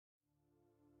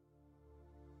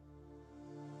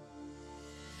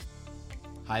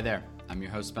Hi there, I'm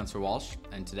your host Spencer Walsh,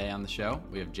 and today on the show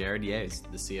we have Jarrod, Yahes,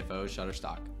 the CFO of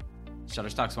Shutterstock.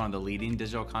 Shutterstock is one of the leading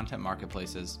digital content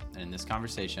marketplaces, and in this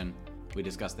conversation, we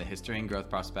discuss the history and growth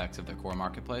prospects of their core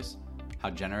marketplace, how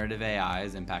generative AI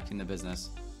is impacting the business,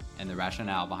 and the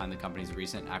rationale behind the company's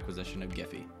recent acquisition of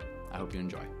Giphy. I hope you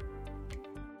enjoy.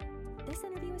 This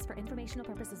interview is for informational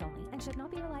purposes only and should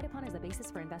not be relied upon as a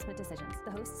basis for investment decisions.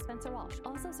 The host, Spencer Walsh,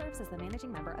 also serves as the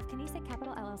managing member of Kinesic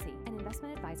Capital LLC, an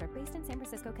investment advisor based in San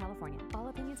Francisco, California. All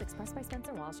opinions expressed by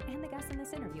Spencer Walsh and the guests in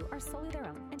this interview are solely their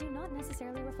own and do not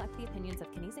necessarily reflect the opinions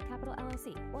of Kinesic Capital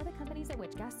LLC or the companies at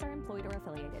which guests are employed or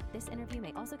affiliated. This interview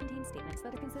may also contain statements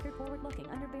that are considered forward-looking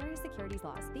under various securities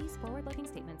laws. These forward-looking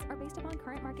statements are based upon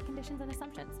current market conditions and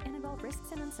assumptions and involve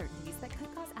risks and uncertainties that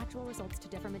could cause actual results to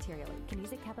differ materially.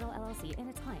 Kinesic Capital LLC and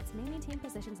its clients may maintain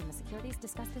positions in the securities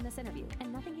discussed in this interview,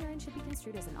 and nothing herein should be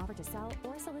construed as an offer to sell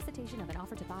or a solicitation of an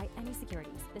offer to buy any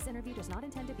securities. This interview does not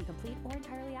intend to be complete or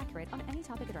entirely accurate on any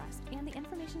topic addressed, and the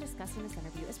information discussed in this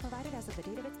interview is provided as of the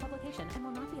date of its publication and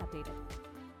will not be updated.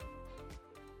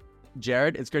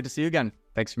 Jarrod, it's great to see you again.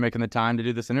 Thanks for making the time to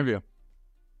do this interview.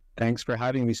 Thanks for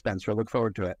having me, Spencer. I look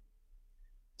forward to it.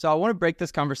 So I want to break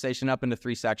this conversation up into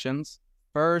three sections.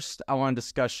 First, I want to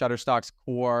discuss Shutterstock's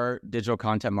core digital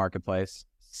content marketplace.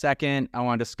 Second, I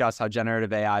want to discuss how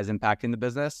generative AI is impacting the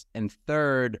business. And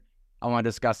third, I want to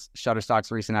discuss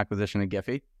Shutterstock's recent acquisition of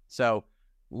Giphy. So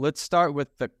let's start with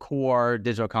the core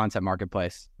digital content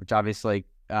marketplace, which obviously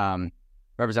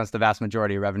represents the vast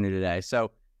majority of revenue today.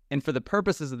 So, and for the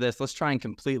purposes of this, let's try and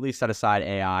completely set aside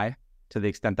AI to the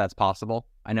extent that's possible.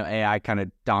 I know AI kind of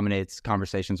dominates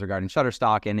conversations regarding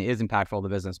Shutterstock and is impactful to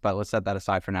the business, but let's set that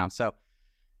aside for now. So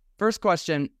first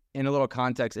question, in a little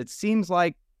context, it seems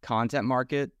like content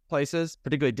marketplaces,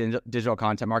 particularly digital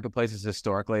content marketplaces,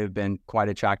 historically have been quite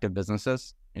attractive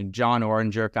businesses. And John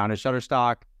Oringer founded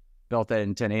Shutterstock, built it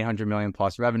into an 800 million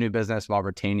plus revenue business while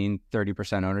retaining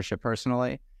 30% ownership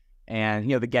personally. And,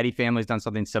 the Getty family's done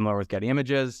something similar with Getty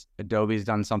Images. Adobe's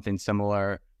done something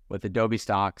similar with Adobe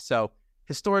stock. So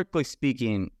historically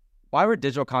speaking, why were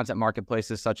digital content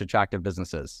marketplaces such attractive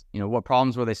businesses? What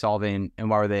problems were they solving, and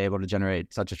why were they able to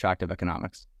generate such attractive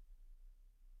economics?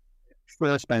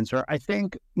 Sure, Spencer. I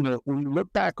think when we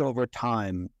look back over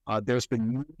time, there's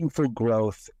been meaningful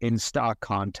growth in stock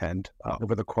content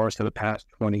over the course of the past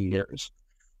 20 years.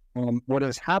 What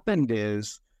has happened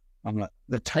is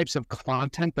the types of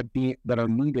content that are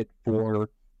needed for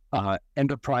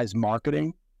enterprise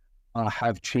marketing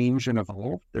have changed and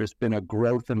evolved. There's been a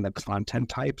growth in the content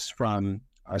types from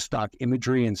stock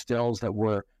imagery and stills that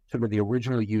were sort of the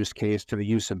original use case to the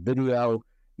use of video,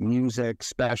 music,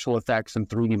 special effects, and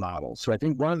 3D models. So I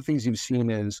think one of the things you've seen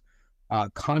is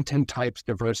content types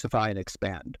diversify and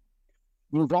expand.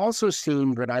 We've also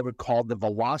seen what I would call the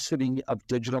velocity of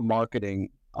digital marketing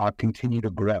continue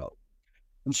to grow.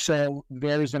 And so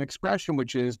there's an expression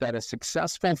which is that a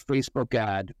successful Facebook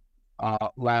ad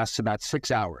lasts about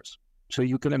 6 hours. So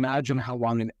you can imagine how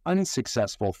long an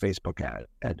unsuccessful Facebook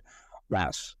ad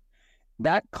lasts.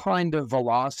 That kind of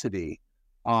velocity,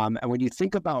 and when you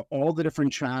think about all the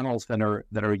different channels that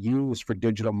are used for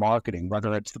digital marketing,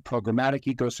 whether it's the programmatic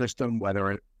ecosystem,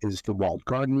 whether it is the walled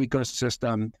garden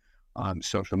ecosystem,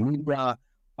 social media,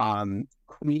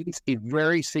 creates a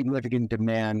very significant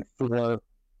demand for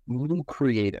new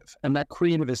creative. And that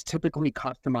creative is typically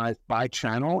customized by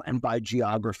channel and by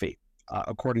geography,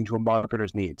 according to a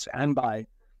marketer's needs, and by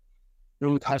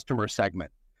new customer segment.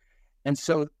 And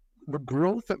so the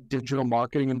growth of digital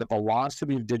marketing and the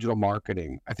velocity of digital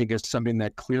marketing, I think, is something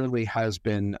that clearly has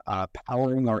been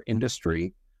powering our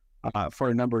industry for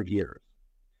a number of years.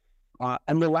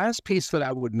 And the last piece that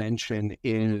I would mention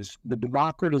is the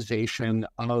democratization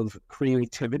of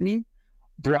creativity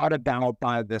brought about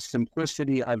by the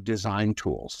simplicity of design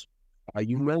tools.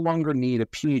 You no longer need a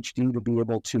PhD to be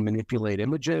able to manipulate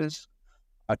images,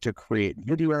 to create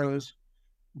videos.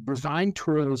 Design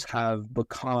tools have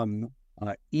become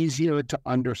easier to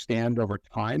understand over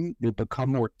time. They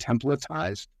become more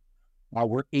templatized,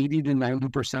 where 80 to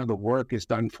 90% of the work is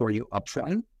done for you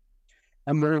upfront.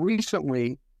 And more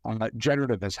recently,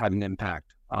 generative has had an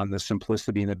impact on the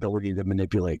simplicity and ability to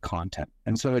manipulate content.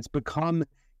 And so it's become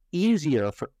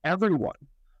easier for everyone,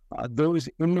 those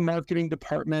in the marketing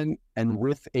department and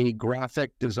with a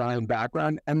graphic design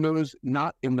background, and those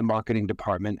not in the marketing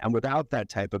department and without that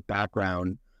type of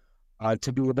background,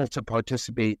 to be able to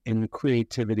participate in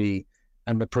creativity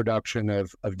and the production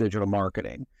of digital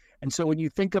marketing. And so when you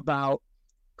think about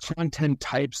content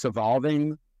types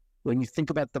evolving, when you think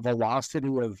about the velocity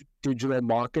of digital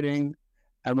marketing,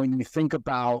 and when you think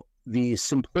about the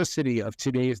simplicity of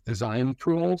today's design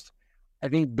tools, I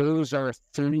think those are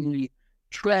three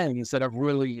trends that have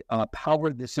really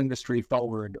powered this industry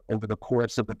forward over the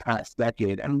course of the past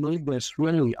decade and made this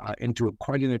really into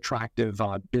quite an attractive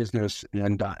business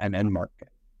and end market.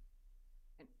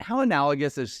 How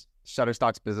analogous is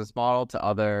Shutterstock's business model to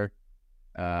other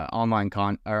online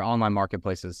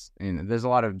marketplaces? There's a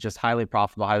lot of just highly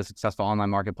profitable, highly successful online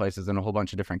marketplaces in a whole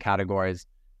bunch of different categories.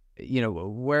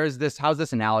 How's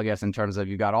this analogous in terms of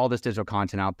you've got all this digital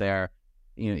content out there?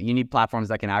 You need platforms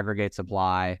that can aggregate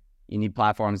supply. You need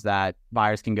platforms that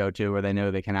buyers can go to where they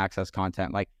know they can access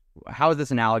content. Like, how is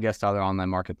this analogous to other online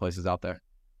marketplaces out there?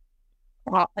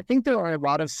 I think there are a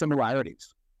lot of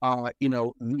similarities.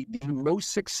 The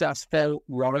most successful,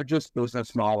 largest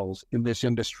business models in this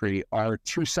industry are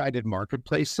two-sided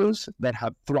marketplaces that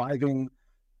have thriving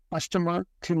customer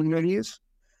communities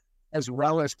as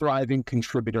well as thriving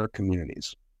contributor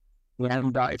communities.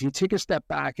 And if you take a step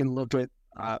back and look at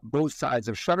both sides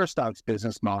of Shutterstock's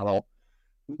business model,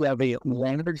 we have a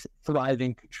large,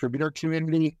 thriving contributor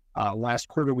community. Last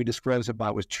quarter, we disclosed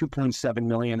about was 2.7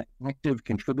 million active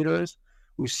contributors.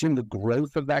 We've seen the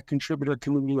growth of that contributor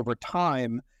community over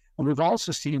time, and we've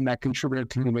also seen that contributor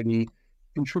community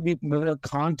contribute more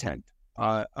content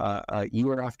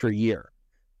year after year,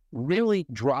 really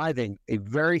driving a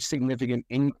very significant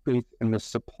increase in the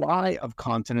supply of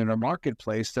content in our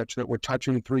marketplace, such that we're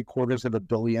touching 750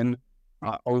 million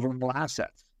overall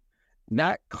assets.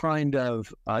 That kind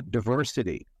of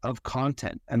diversity of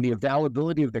content and the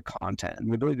availability of the content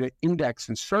and the ability to index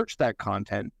and search that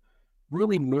content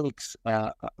really makes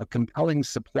a compelling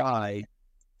supply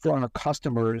for our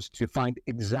customers to find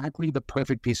exactly the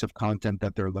perfect piece of content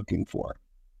that they're looking for.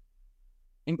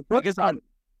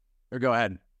 Go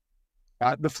ahead.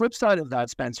 The flip side of that,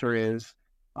 Spencer, is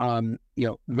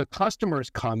the customers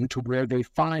come to where they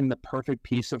find the perfect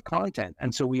piece of content.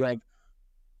 And so we have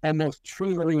almost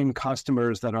 2 million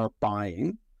customers that are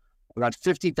buying, about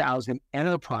 50,000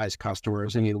 enterprise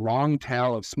customers, and a long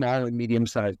tail of small and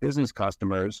medium-sized business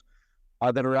customers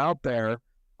that are out there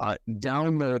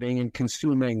downloading and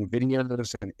consuming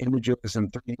videos and images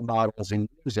and 3D models and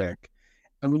music.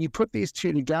 And when you put these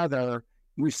two together,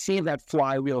 you see that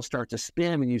flywheel start to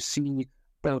spin, and you see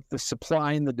both the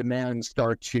supply and the demand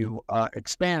start to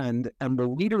expand, and the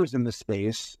leaders in the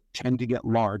space tend to get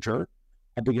larger,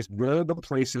 because they're the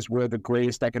places where the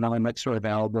greatest economics are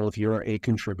available if you're a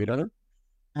contributor.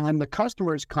 And the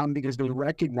customers come because they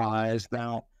recognize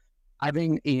that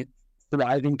having a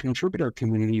thriving contributor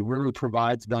community really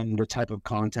provides them the type of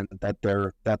content that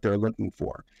they're looking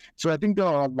for. So I think there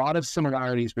are a lot of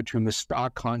similarities between the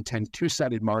stock content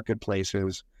two-sided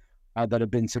marketplaces that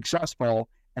have been successful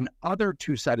and other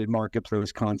two-sided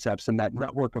marketplace concepts, and that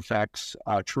network effects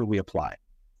truly apply.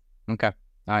 Okay,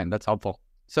 all right, that's helpful.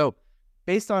 So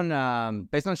based on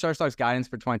Shutterstock's guidance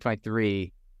for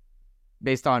 2023,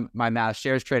 based on my math,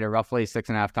 shares trade at roughly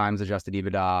 6.5 times adjusted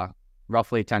EBITDA,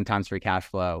 roughly 10 times free cash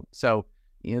flow. So,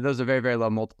 those are very, very low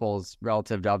multiples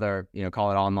relative to other,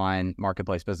 call it online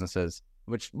marketplace businesses,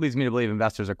 which leads me to believe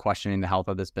investors are questioning the health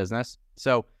of this business.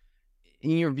 So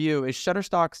in your view, is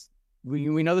Shutterstock's,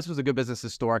 we know this was a good business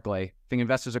historically. I think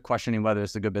investors are questioning whether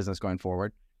it's a good business going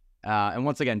forward. And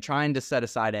once again, trying to set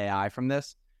aside AI from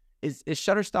this, is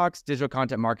Shutterstock's digital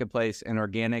content marketplace an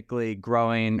organically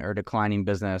growing or declining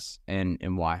business, and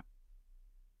why?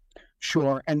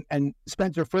 Sure. And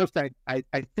Spencer, first, I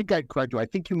think I'd correct you. I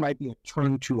think you might be a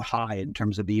turn too high in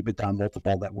terms of the EBITDA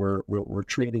multiple that we're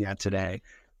trading at today,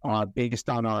 based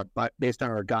on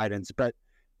our guidance. But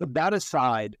that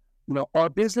aside, our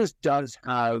business does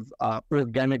have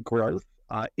organic growth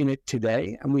in it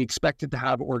today, and we expect it to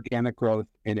have organic growth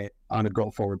in it on a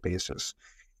go-forward basis.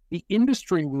 The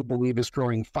industry, we believe, is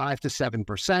growing 5 to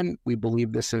 7%. We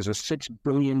believe this is a $6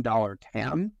 billion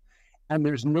TAM. And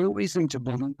there's no reason to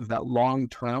believe that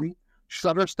long-term,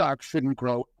 Shutterstock shouldn't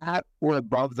grow at or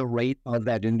above the rate of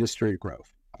that industry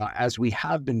growth, as we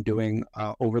have been doing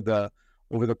over the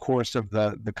course of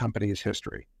the company's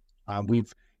history.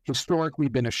 We've historically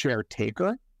been a share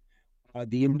taker.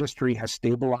 The industry has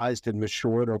stabilized and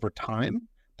matured over time,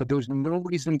 but there's no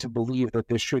reason to believe that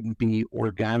this shouldn't be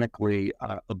organically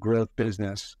a growth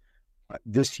business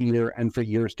this year and for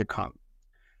years to come.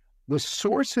 The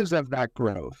sources of that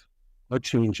growth are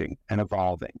changing and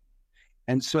evolving.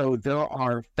 And so there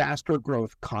are faster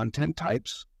growth content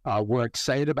types. We're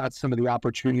excited about some of the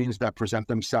opportunities that present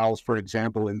themselves, for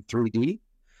example, in 3D.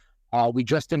 We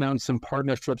just announced some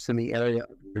partnerships in the area of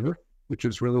River, which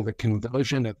is really the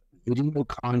conversion of video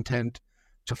content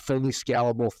to fully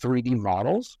scalable 3D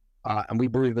models. And we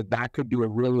believe that could be a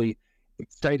really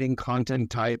exciting content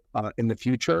type in the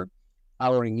future,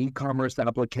 powering e-commerce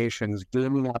applications,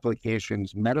 gaming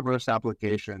applications, metaverse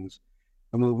applications,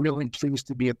 And we're really pleased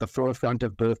to be at the forefront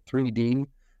of both 3D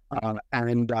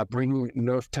and bringing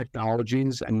Nerf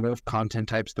technologies and Nerf content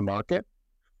types to market.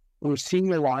 We're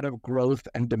seeing a lot of growth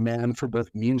and demand for both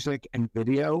music and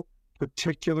video,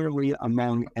 particularly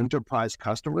among enterprise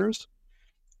customers.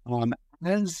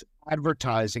 As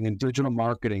advertising and digital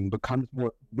marketing becomes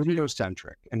more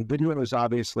video-centric, and video is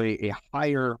obviously a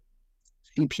higher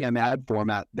CPM ad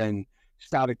format than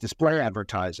static display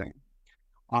advertising,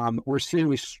 we're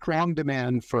seeing a strong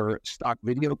demand for stock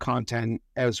video content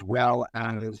as well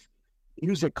as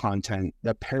music content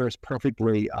that pairs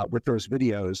perfectly with those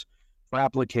videos for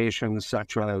applications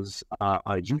such as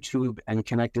YouTube and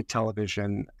connected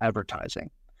television advertising.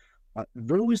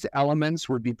 Those elements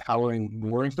would be powering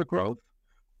more of the growth,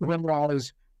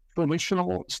 whereas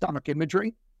traditional stock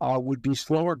imagery would be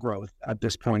slower growth at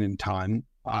this point in time,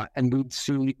 and we'd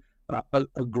see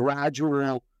a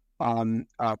gradual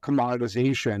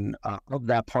commoditization of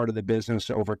that part of the business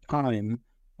over time,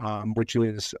 which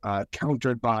is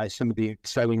countered by some of the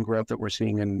exciting growth that we're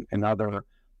seeing in other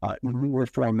newer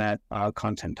format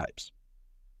content types.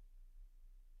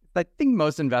 I think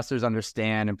most investors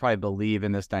understand and probably believe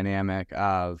in this dynamic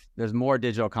of there's more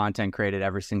digital content created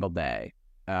every single day.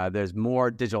 There's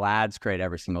more digital ads created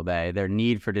every single day. Their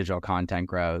need for digital content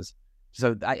grows.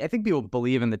 So I think people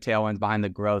believe in the tailwinds behind the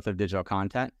growth of digital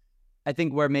content. I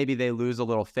think where maybe they lose a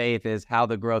little faith is how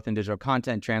the growth in digital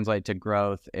content translate to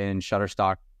growth in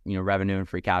Shutterstock, revenue and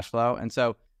free cash flow. And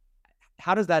so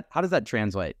how does that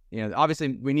translate?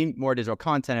 Obviously we need more digital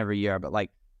content every year, but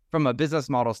like from a business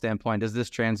model standpoint, does this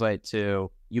translate to,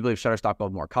 you believe Shutterstock will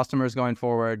have more customers going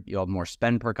forward? You'll have more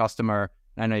spend per customer.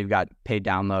 And I know you've got paid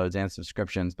downloads and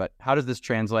subscriptions, but how does this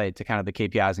translate to kind of the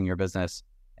KPIs in your business?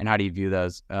 And how do you view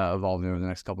those evolving over the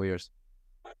next couple of years?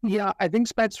 Yeah, I think,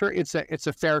 Spencer, it's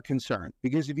a fair concern,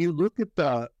 because if you look at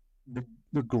the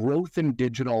growth in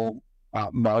digital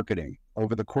marketing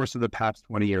over the course of the past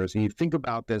 20 years, and you think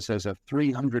about this as a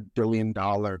 $300 billion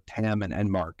TAM and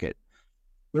end market,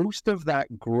 most of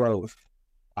that growth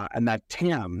and that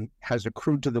TAM has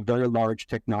accrued to the very large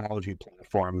technology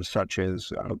platforms such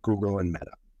as Google and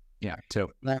Meta. Yeah, too.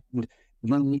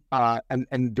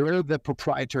 And they're the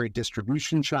proprietary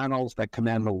distribution channels that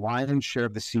command the lion's share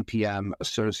of the CPM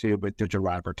associated with digital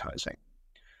advertising.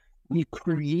 The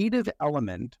creative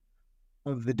element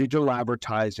of the digital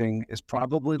advertising is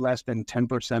probably less than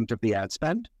 10% of the ad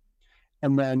spend.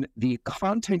 And then the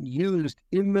content used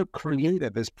in the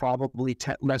creative is probably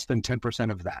less than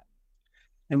 10% of that.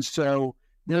 And so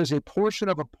there's a portion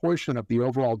of the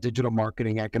overall digital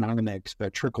marketing economics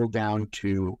that trickle down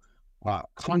to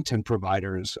content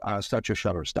providers such as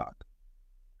Shutterstock.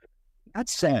 That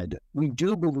said, we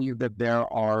do believe that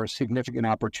there are significant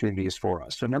opportunities for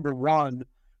us. So number one,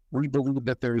 we believe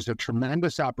that there's a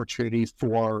tremendous opportunity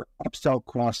for upsell,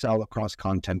 cross-sell across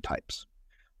content types.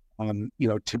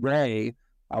 Today,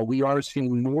 we are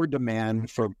seeing more demand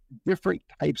for different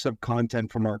types of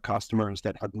content from our customers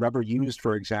that have never used,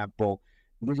 for example,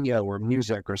 video or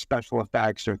music or special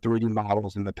effects or 3D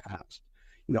models in the past.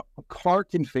 A car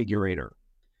configurator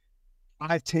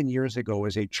 5-10 years ago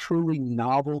was a truly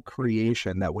novel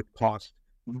creation that would cost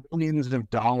millions of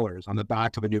dollars on the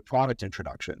back of a new product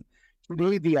introduction.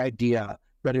 Today, the idea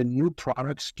that a new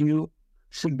product SKU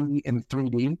should be in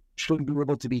 3D, should be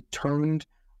able to be turned,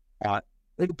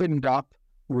 opened up,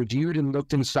 reviewed and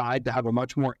looked inside to have a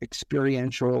much more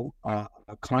experiential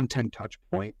content touch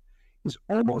point is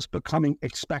almost becoming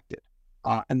expected.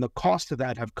 And the cost of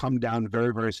that have come down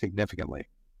very, very significantly.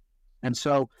 And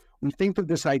so we think that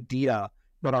this idea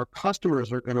that our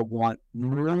customers are going to want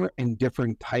more and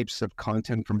different types of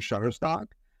content from Shutterstock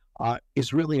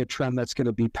is really a trend that's going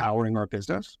to be powering our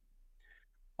business.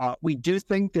 We do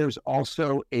think there's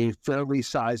also a fairly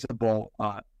sizable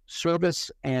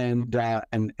service and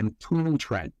tooling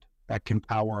trend that can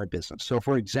power our business. So,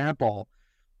 for example,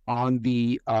 on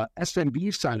the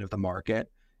SMB side of the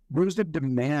market, there's a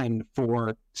demand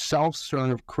for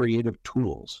self-serve creative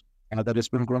tools that has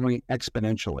been growing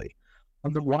exponentially.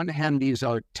 On the one hand, these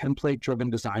are template-driven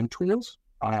design tools,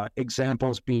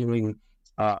 examples being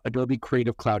Adobe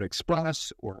Creative Cloud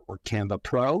Express or Canva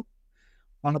Pro.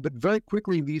 But very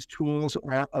quickly, these tools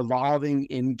are evolving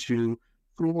into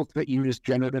tools that use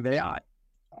generative AI.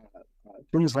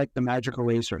 Things like the Magic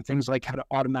Eraser, things like how to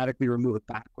automatically remove a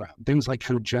background, things like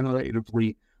how to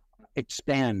generatively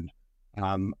expand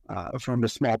from a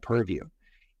small purview.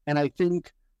 And I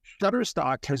think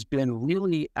Shutterstock has been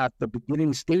really at the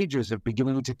beginning stages of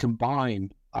beginning to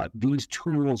combine these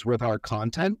tools with our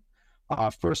content.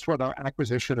 First with our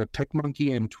acquisition of PicMonkey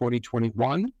in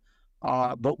 2021,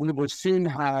 but we will soon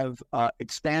have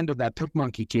expanded that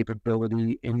PicMonkey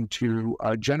capability into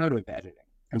generative editing.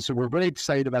 And so we're very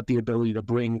excited about the ability to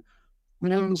bring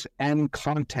news and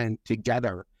content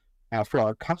together for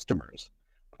our customers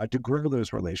to grow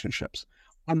those relationships.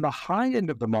 On the high end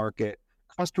of the market,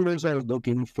 customers are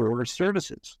looking for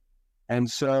services. And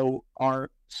so our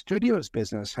studios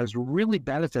business has really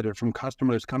benefited from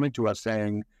customers coming to us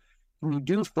saying, "Can you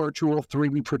do virtual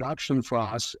 3D production for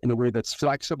us in a way that's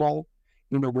flexible,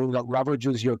 in a way that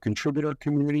leverages your contributor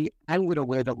community, and in a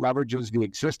way that leverages the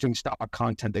existing stock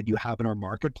content that you have in our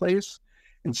marketplace?"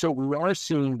 And so we are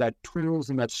seeing that tools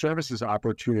and that services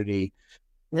opportunity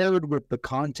paired with the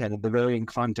content and the varying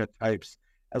content types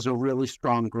as a really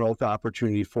strong growth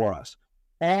opportunity for us.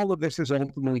 All of this is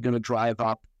ultimately going to drive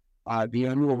up the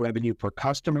annual revenue per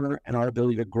customer and our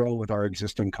ability to grow with our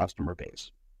existing customer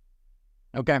base.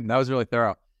 Okay, that was really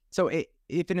thorough. So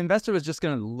if an investor was just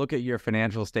going to look at your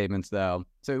financial statements, though,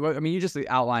 so I mean, you just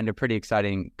outlined a pretty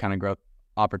exciting kind of growth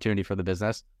opportunity for the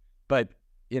business. But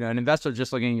an investor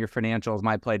just looking at your financials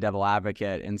might play devil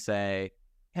advocate and say,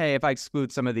 "Hey, if I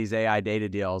exclude some of these AI data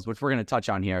deals, which we're going to touch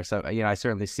on here, so I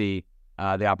certainly see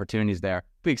the opportunities there.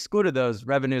 If we excluded those,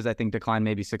 revenues I think declined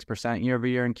maybe 6% year over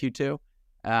year in Q2.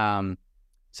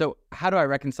 So how do I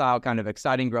reconcile kind of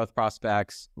exciting growth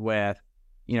prospects with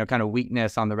kind of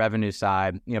weakness on the revenue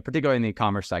side, particularly in the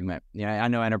e-commerce segment? I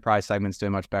know enterprise segment's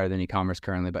doing much better than e-commerce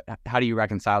currently, but how do you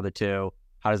reconcile the two?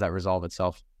 How does that resolve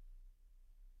itself?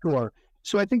 Sure.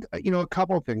 So I think, a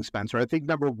couple of things, Spencer. I think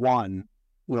number one,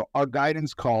 our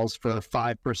guidance calls for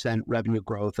 5% revenue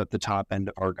growth at the top end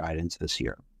of our guidance this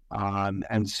year.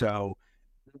 And so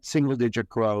single digit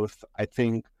growth, I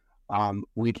think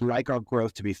we'd like our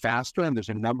growth to be faster. And there's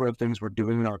a number of things we're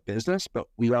doing in our business, but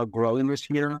we are growing this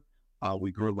year.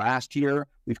 We grew last year.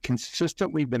 We've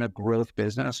consistently been a growth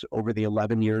business over the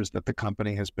 11 years that the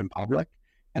company has been public,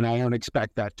 and I don't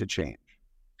expect that to change.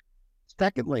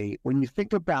 Secondly, when you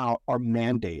think about our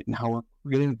mandate and how we're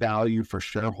creating value for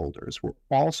shareholders, we're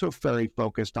also very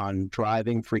focused on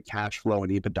driving free cash flow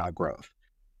and EBITDA growth.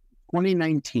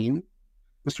 2019,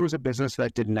 this was a business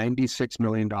that did $96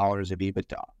 million of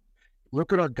EBITDA.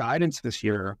 Look at our guidance this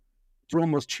year. It's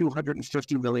almost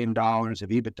 $250 million of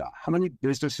EBITDA. How many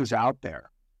businesses out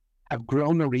there have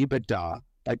grown their EBITDA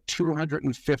by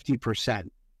 250%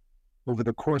 over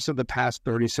the course of the past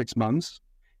 36 months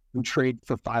and trade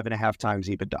for 5.5 times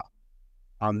EBITDA?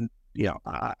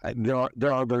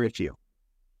 There are very few.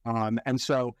 And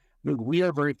so we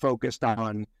are very focused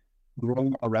on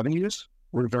growing our revenues.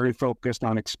 We're very focused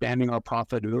on expanding our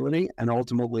profitability and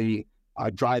ultimately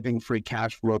driving free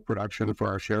cash flow production for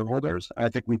our shareholders. I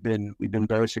think we've been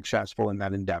very successful in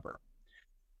that endeavor.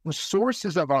 The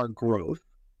sources of our growth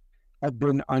have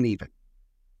been uneven.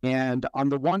 And on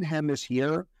the one hand, this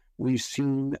year, we've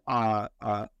seen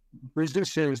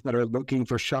businesses that are looking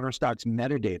for Shutterstock's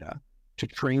metadata to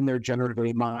train their generative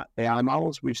AI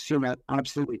models. We've seen that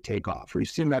absolutely take off. We've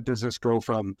seen that business grow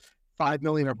from $5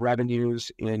 million of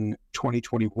revenues in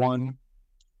 2021,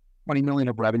 $20 million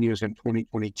of revenues in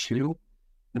 2022.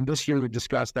 And this year we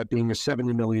discussed that being a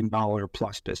 $70 million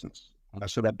plus business.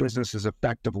 So that business is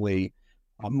effectively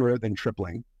more than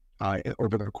tripling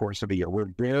over the course of a year.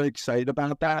 We're very excited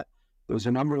about that. There's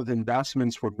a number of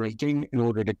investments we're making in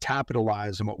order to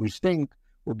capitalize on what we think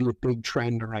will be a big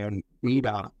trend around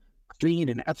data, clean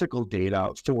and ethical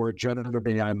data for generative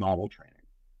AI model training.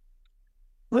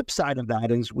 Flip side of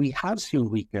that is we have seen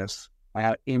weakness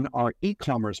in our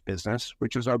e-commerce business,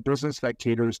 which is our business that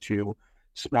caters to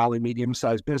small and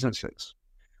medium-sized businesses.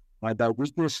 That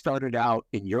weakness started out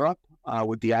in Europe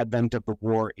with the advent of the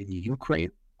war in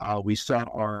Ukraine. We saw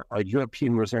our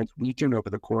European results weaken over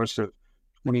the course of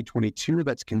 2022.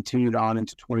 That's continued on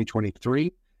into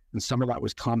 2023, and some of that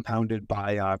was compounded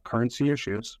by currency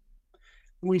issues.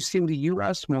 We've seen the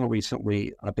U.S. more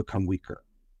recently become weaker.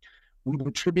 We've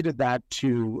attributed that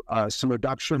to some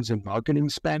reductions in marketing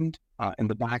spend in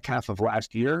the back half of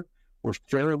last year. We're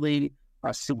fairly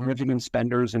significant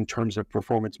spenders in terms of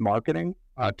performance marketing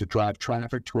to drive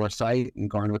traffic to our site and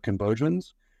garner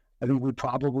conversions. I think we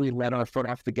probably let our foot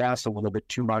off the gas a little bit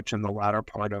too much in the latter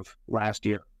part of last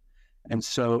year. And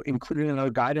so included in our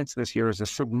guidance this year is a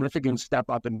significant step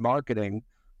up in marketing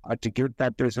to get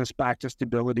that business back to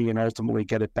stability and ultimately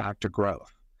get it back to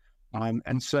growth.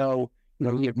 And so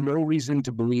we have no reason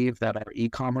to believe that our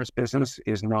e-commerce business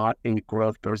is not a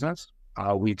growth business.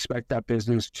 We expect that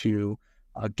business to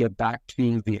get back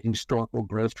to the historical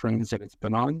growth trends that it's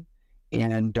been on.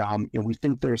 And we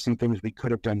think there are some things we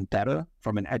could have done better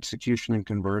from an execution and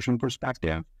conversion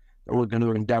perspective that we're going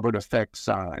to endeavor to fix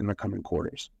in the coming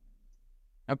quarters.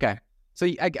 Okay. So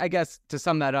I guess to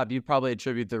sum that up, you probably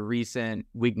attribute the recent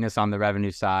weakness on the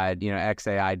revenue side,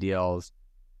 XAI deals,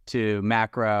 to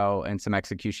macro and some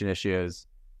execution issues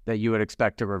that you would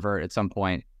expect to revert at some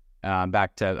point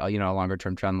back to, a longer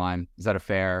term trend line. Is that a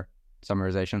fair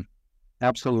summarization?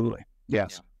 Absolutely.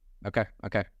 Yes. Yeah.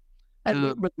 Okay.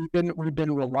 And but we've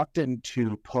been reluctant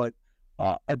to put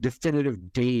a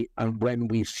definitive date on when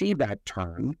we see that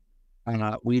turn.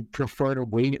 We'd prefer to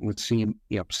wait and see,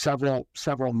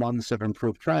 several months of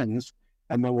improved trends,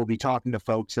 and then we'll be talking to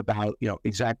folks about,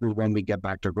 exactly when we get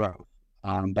back to growth.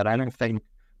 But I don't think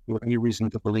there's any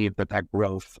reason to believe that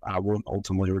growth won't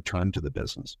ultimately return to the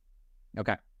business.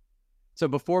 Okay. So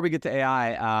before we get to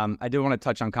AI, I do want to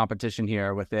touch on competition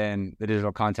here within the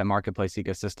digital content marketplace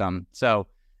ecosystem. So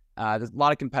there's a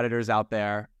lot of competitors out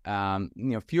there,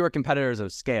 fewer competitors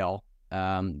of scale.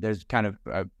 There's kind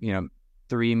of,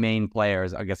 three main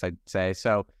players, I guess I'd say.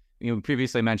 So, we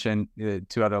previously mentioned the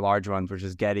two other large ones, which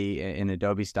is Getty and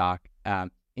Adobe Stock.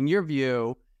 In your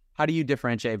view, how do you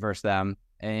differentiate versus them?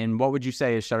 And what would you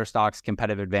say is Shutterstock's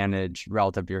competitive advantage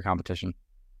relative to your competition?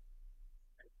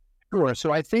 Sure.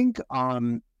 So I think,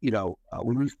 when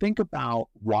we think about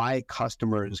why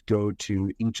customers go to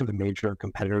each of the major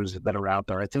competitors that are out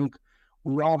there, I think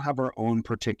we all have our own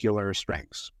particular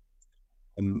strengths.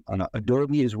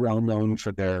 Adobe is well known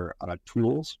for their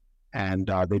tools, and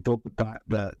they built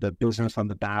the business on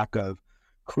the back of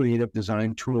creative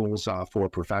design tools for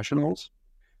professionals.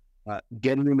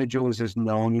 Getty Images is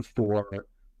known for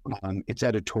its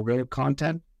editorial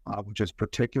content, which is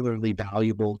particularly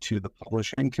valuable to the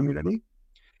publishing community.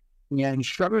 And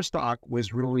Shutterstock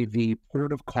was really the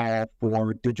port of call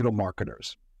for digital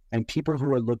marketers and people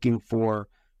who are looking for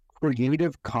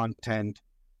creative content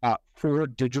for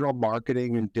digital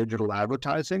marketing and digital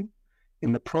advertising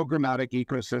in the programmatic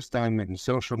ecosystem and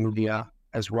social media,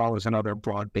 as well as in other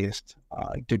broad-based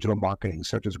digital marketing,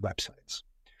 such as websites.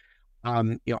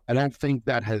 I don't think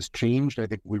that has changed. I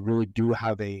think we really do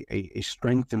have a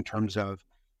strength in terms of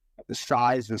the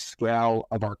size and scale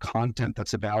of our content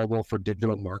that's available for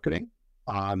digital marketing.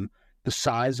 The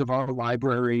size of our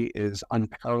library is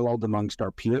unparalleled amongst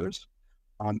our peers.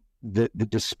 The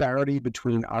disparity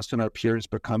between us and our peers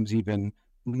becomes even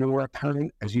more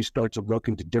apparent as you start to look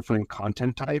into different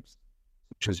content types,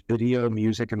 such as video,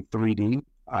 music, and 3D,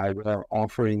 where our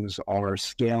offerings are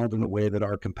scaled in a way that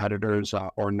our competitors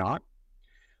are not.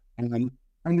 And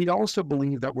we also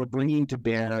believe that we're bringing to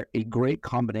bear a great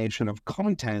combination of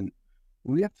content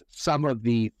with some of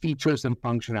the features and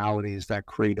functionalities that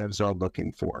creatives are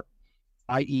looking for,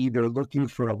 i.e. they're looking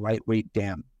for a lightweight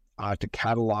DAM to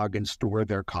catalog and store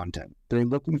their content. They're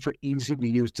looking for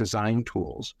easy-to-use design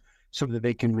tools so that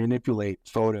they can manipulate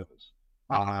photos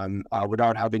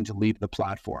without having to leave the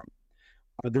platform.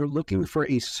 They're looking for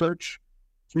a search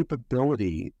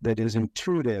capability that is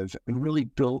intuitive and really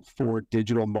built for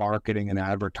digital marketing and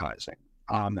advertising.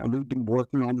 And we've been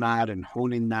working on that and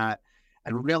honing that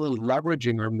and really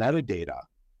leveraging our metadata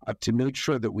to make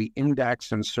sure that we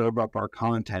index and serve up our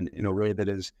content in a way that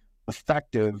is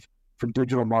effective for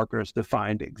digital marketers to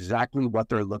find exactly what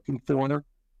they're looking for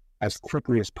as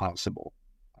quickly as possible.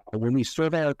 When we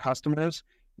survey our customers,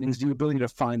 it means the ability to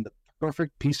find the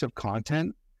perfect piece of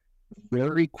content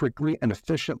very quickly and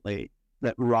efficiently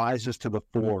that rises to the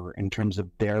fore in terms of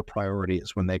their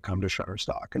priorities when they come to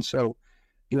Shutterstock. And so,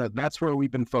 that's where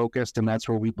we've been focused, and that's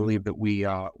where we believe that we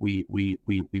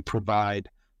provide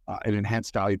an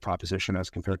enhanced value proposition as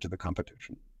compared to the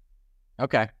competition.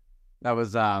 Okay. That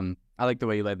was, I like the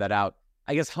way you laid that out.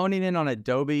 I guess honing in on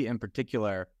Adobe in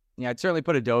particular, I'd certainly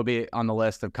put Adobe on the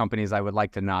list of companies I would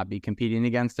like to not be competing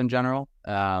against in general.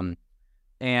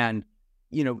 And,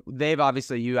 they've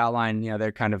obviously, you outlined,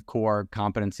 their kind of core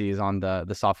competencies on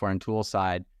the software and tool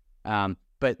side.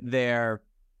 But their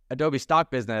Adobe Stock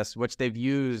business, which they've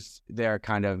used their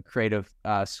kind of creative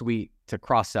suite to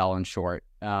cross-sell in short,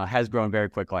 has grown very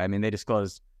quickly. I mean, they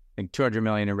disclosed, I think, $200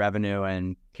 million in revenue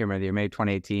and May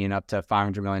 2018 up to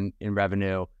 $500 million in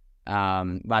revenue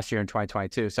last year in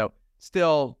 2022. So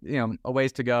still, a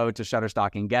ways to go to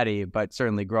Shutterstock and Getty, but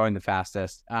certainly growing the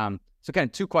fastest. So kind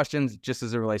of two questions just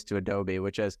as it relates to Adobe,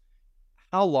 which is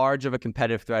how large of a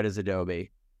competitive threat is Adobe?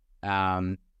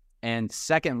 And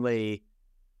secondly,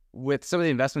 with some of the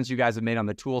investments you guys have made on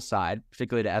the tool side,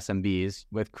 particularly to SMBs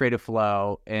with Creative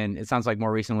Flow, and it sounds like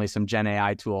more recently some Gen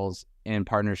AI tools in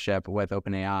partnership with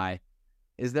OpenAI,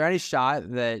 is there any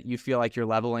shot that you feel like you're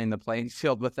leveling the playing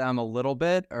field with them a little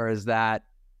bit, or is that,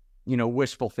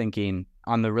 wishful thinking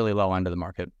on the really low end of the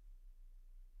market?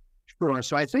 Sure.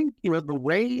 So I think, the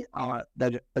way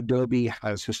that Adobe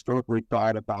has historically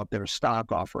thought about their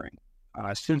stock offering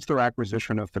since their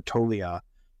acquisition of Fotolia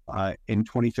in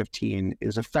 2015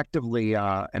 is effectively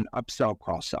an upsell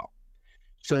cross-sell.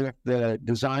 So if the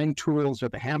design tools are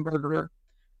the hamburger,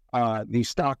 the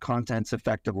stock content's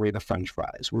effectively the French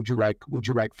fries. Would you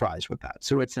like fries with that?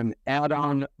 So it's an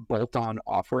add-on, bolt-on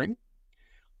offering.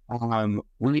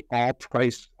 We all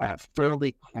price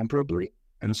fairly comparably,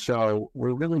 and so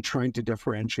we're really trying to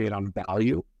differentiate on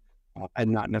value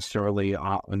and not necessarily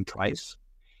on price.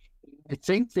 I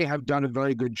think they have done a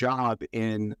very good job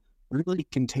in really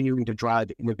continuing to drive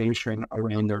innovation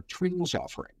around their tools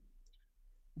offering.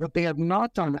 What they have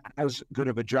not done as good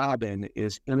of a job in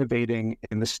is innovating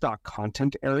in the stock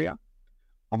content area.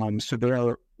 So they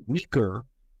are weaker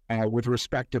with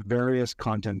respect to various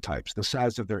content types. The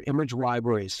size of their image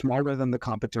library is smaller than the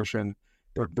competition.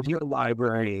 Their video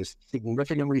library is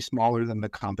significantly smaller than the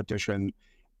competition.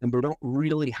 And they don't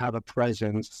really have a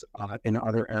presence in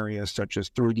other areas such as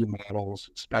 3D models,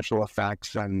 special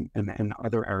effects, and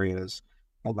other areas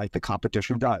like the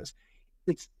competition does.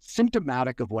 It's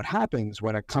symptomatic of what happens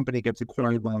when a company gets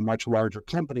acquired by a much larger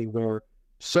company where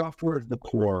software is the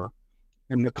core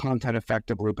and the content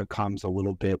effectively becomes a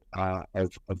little bit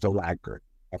of the laggard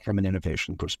from an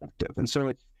innovation perspective. And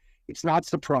so it's not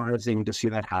surprising to see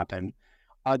that happen.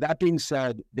 That being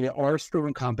said, they are still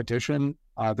in competition.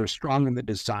 They're strong in the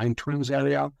design tools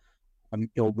area.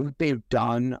 What they've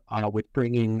done with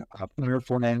bringing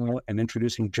Firefly and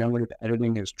introducing generative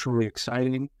editing is truly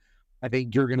exciting. I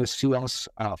think you're going to see us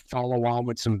follow on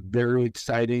with some very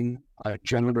exciting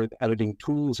generative editing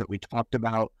tools that we talked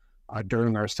about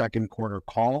during our second quarter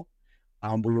call.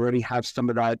 We already have some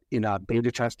of that in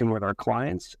beta testing with our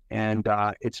clients, and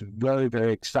it's very,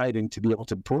 very exciting to be able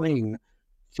to bring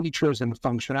features and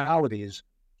functionalities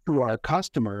to our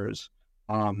customers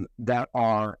that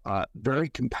are very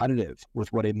competitive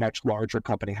with what a much larger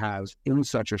company has in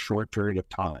such a short period of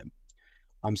time.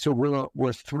 So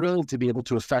we're thrilled to be able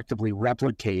to effectively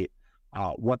replicate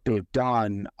what they've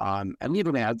done and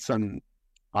even add some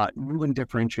new and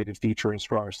differentiated features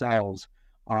for ourselves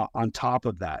on top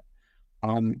of that.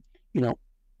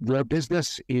 Their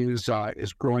business is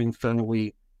growing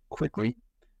fairly quickly.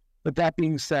 But that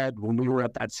being said, when we were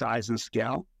at that size and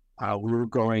scale, we were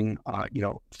growing,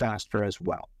 faster as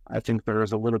well. I think there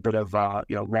is a little bit of, law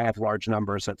of large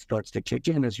numbers that starts to kick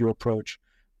in as you approach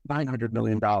 $900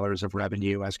 million of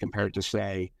revenue as compared to,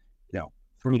 say,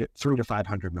 $300 to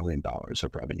 $500 million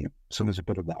of revenue. So there's a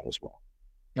bit of that as well.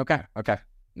 Okay.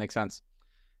 Makes sense.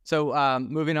 So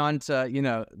moving on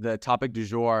to, the topic du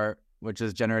jour, which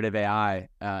is generative AI,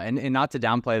 and not to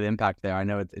downplay the impact there. I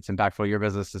know it's impactful to your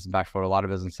business, it's impactful to a lot of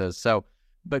businesses. So,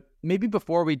 but maybe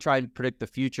before we try to predict the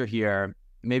future here,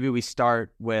 maybe we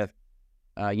start with,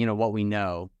 what we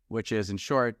know, which is, in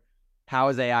short, how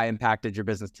has AI impacted your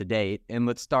business to date? And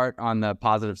let's start on the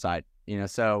positive side. You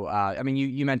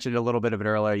mentioned a little bit of it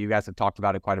earlier. You guys have talked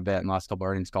about it quite a bit in the last couple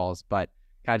of earnings calls, but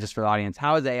kind of just for the audience,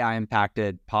 how has AI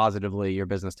impacted positively your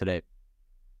business to date?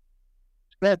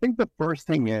 I think the first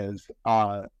thing is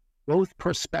both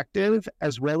prospective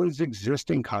as well as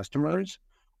existing customers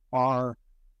are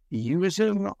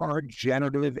using our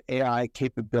generative AI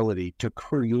capability to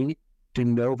create de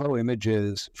novo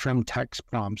images from text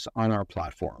prompts on our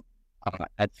platform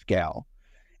at scale.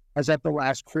 As at the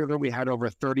last quarter, we had over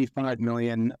 35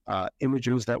 million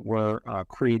images that were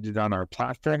created on our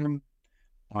platform.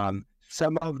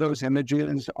 Some of those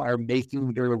images are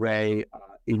making their way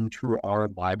into our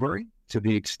library to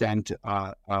the extent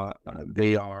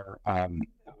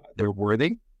they're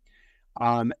worthy.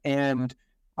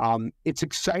 It's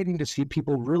exciting to see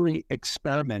people really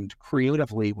experiment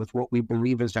creatively with what we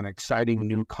believe is an exciting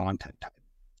new content type.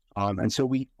 And so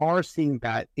we are seeing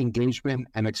that engagement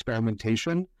and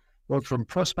experimentation, both from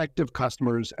prospective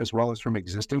customers as well as from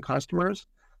existing customers.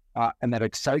 And that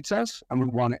excites us, and we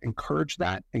want to encourage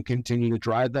that and continue to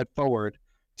drive that forward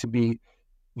to be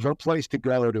the place to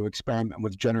go to experiment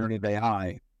with generative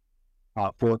AI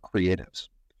for creatives.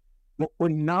 What we're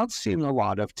not seeing a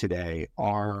lot of today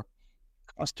are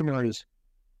customers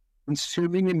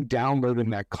consuming and downloading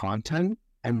that content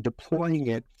and deploying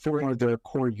it for their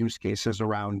core use cases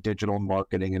around digital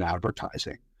marketing and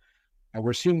advertising. And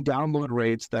we're seeing download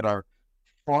rates that are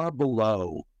far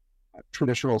below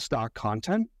traditional stock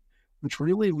content, which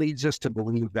really leads us to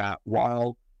believe that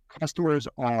while customers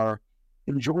are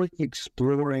enjoying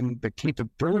exploring the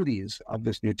capabilities of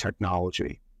this new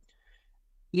technology,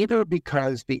 either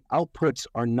because the outputs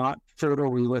are not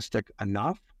photorealistic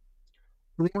enough,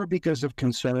 or because of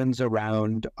concerns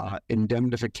around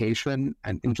indemnification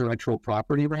and intellectual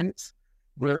property rights,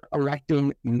 we're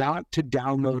electing not to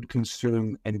download,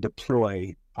 consume, and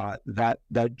deploy that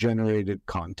generated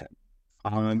content.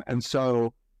 And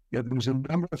so There's a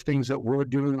number of things that we're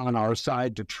doing on our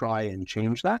side to try and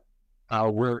change that.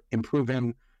 We're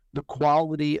improving the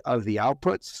quality of the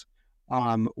outputs.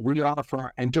 We offer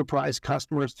our enterprise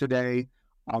customers today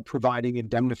providing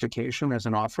indemnification as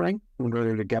an offering in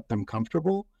order to get them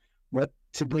comfortable. But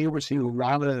today we're seeing a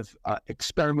lot of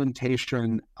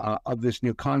experimentation of this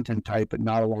new content type, but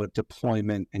not a lot of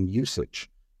deployment and usage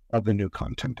of the new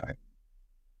content type.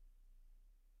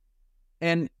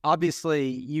 And obviously,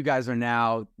 you guys are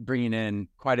now bringing in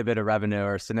quite a bit of revenue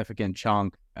or a significant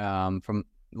chunk from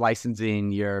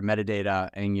licensing your metadata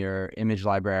and your image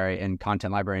library and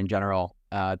content library in general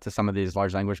to some of these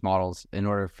large language models in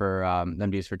order for them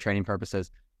to use for training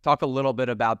purposes. Talk a little bit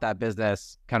about that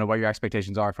business, kind of what your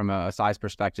expectations are from a size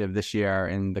perspective this year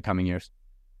and the coming years.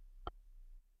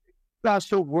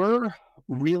 So we're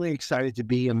really excited to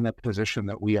be in the position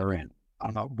that we are in.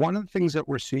 One of the things that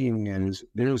we're seeing is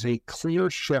there's a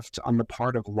clear shift on the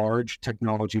part of large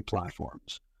technology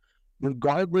platforms.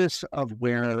 Regardless of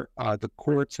where the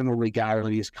courts and the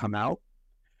legalities come out,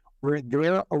 where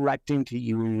they're electing to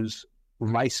use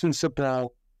licensable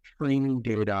training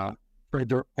data for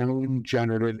their own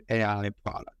generative AI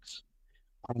products.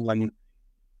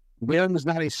 There's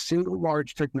not a single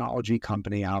large technology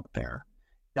company out there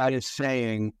that is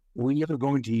saying, we are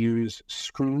going to use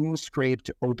screen-scraped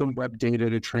open web data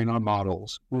to train our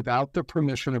models without the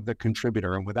permission of the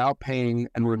contributor and without paying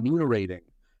and remunerating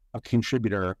a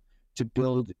contributor to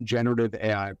build generative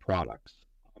AI products.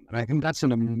 And I think that's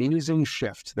an amazing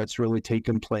shift that's really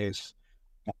taken place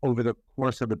over the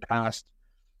course of the past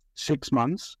 6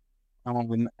 months.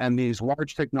 And these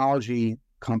large technology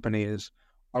companies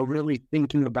are really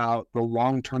thinking about the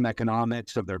long-term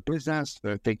economics of their business.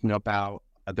 They're thinking about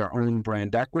their own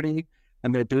brand equity,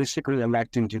 and they're basically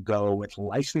electing to go with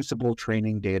licensable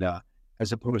training data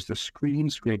as opposed to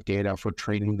screen-scrape data for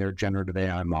training their generative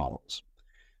AI models.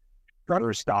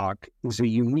 Shutterstock is a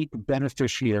unique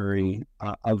beneficiary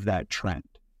of that trend.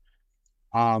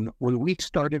 When we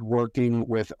started working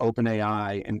with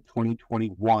OpenAI in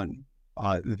 2021,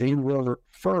 they were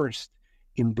first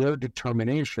in their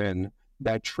determination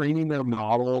that training their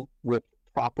model with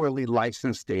properly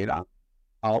licensed data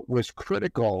was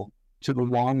critical to the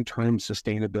long-term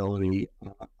sustainability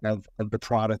of the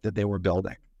product that they were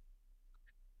building.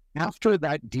 After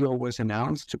that deal was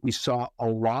announced, we saw a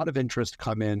lot of interest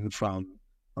come in from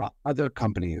other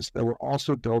companies that were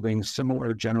also building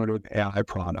similar generative AI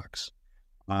products.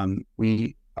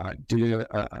 We did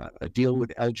a deal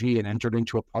with LG and entered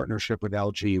into a partnership with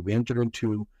LG. We entered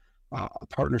into a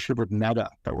partnership with Meta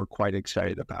that we're quite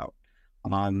excited about.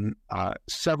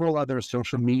 Several other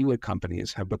social media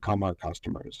companies have become our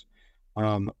customers.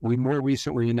 We more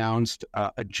recently announced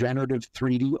a generative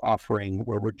 3D offering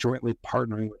where we're jointly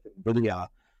partnering with NVIDIA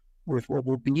with what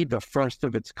will be the first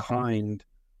of its kind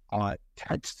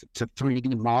text to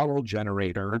 3D model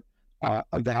generator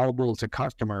available to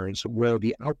customers, where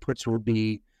the outputs will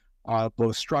be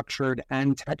both structured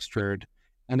and textured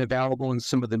and available in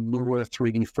some of the newer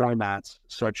 3D formats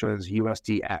such as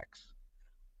USDX.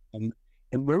 And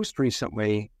most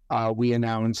recently, we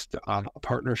announced a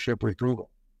partnership with Google.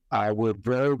 We're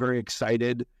very, very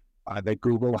excited that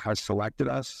Google has selected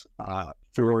us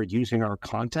for using our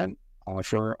content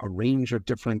for a range of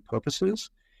different purposes.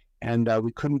 And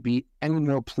we couldn't be any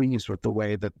more pleased with the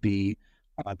way that the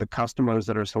customers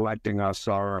that are selecting us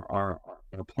are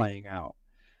playing out.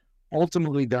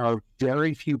 Ultimately, there are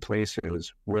very few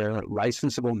places where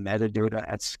licensable metadata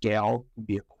at scale can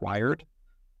be acquired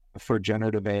for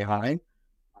generative AI.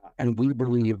 And we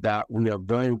believe that we are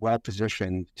very well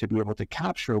positioned to be able to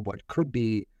capture what could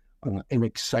be an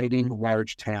exciting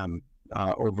large TAM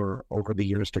over the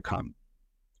years to come.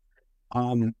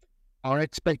 Our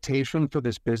expectation for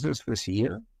this business this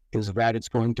year is that it's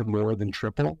going to more than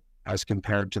triple as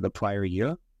compared to the prior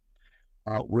year.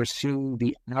 We're seeing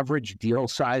the average deal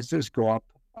sizes go up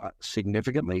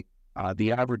significantly.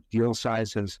 The average deal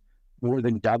size has more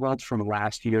than doubled from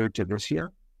last year to this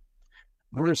year.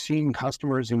 We're seeing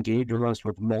customers engage with us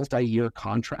with multi-year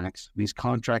contracts. These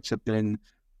contracts have been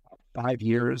 5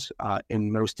 years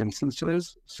in most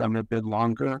instances. Some have been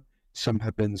longer. Some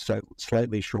have been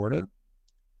slightly shorter.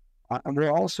 And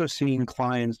we're also seeing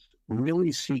clients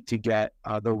really seek to get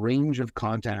the range of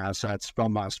content assets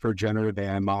from us for generative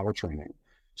AI model training.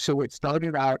 So it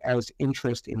started out as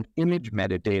interest in image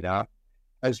metadata,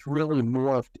 has really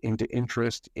morphed into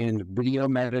interest in video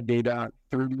metadata,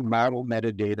 3D model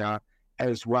metadata,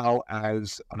 as well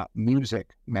as music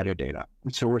metadata.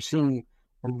 And so we're seeing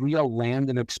a real land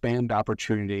and expand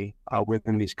opportunity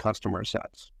within these customer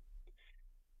sets.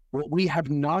 What we have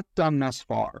not done thus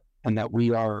far, and that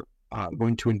we are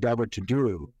going to endeavor to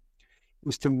do,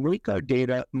 is to make our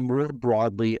data more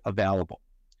broadly available.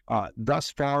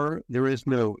 Thus far, there is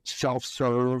no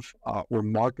self-serve or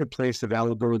marketplace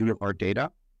availability of our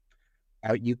data.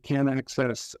 You can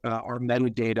access our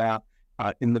metadata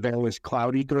in the various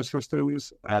cloud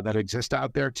ecosystems that exist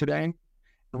out there today.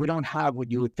 We don't have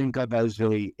what you would think of as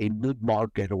a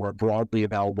mid-market or a broadly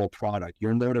available product.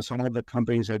 You'll notice all of the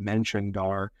companies I've mentioned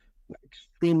are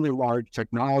extremely large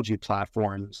technology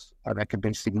platforms that can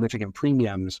pay significant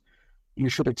premiums. You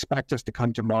should expect us to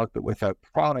come to market with a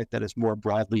product that is more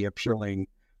broadly appealing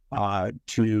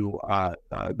to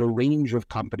the range of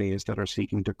companies that are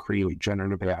seeking to create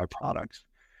generative AI products.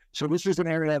 So this is an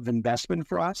area of investment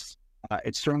for us.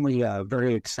 It's certainly a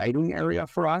very exciting area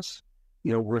for us.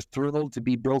 We're thrilled to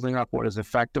be building up what is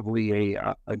effectively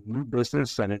a new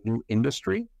business and a new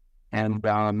industry, and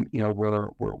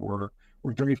we're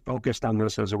very focused on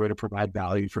this as a way to provide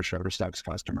value for Shutterstock's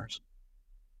customers.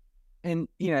 And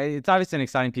it's obviously an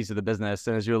exciting piece of the business,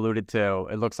 and as you alluded to,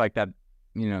 it looks like that.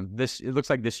 It looks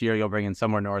like this year you'll bring in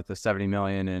somewhere north of $70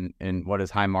 million in what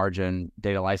is high margin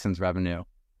data license revenue.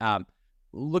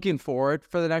 Looking forward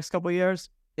for the next couple of years,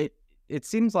 it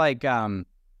seems like when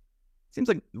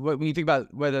you think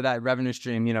about whether that revenue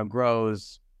stream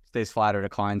grows, stays flat, or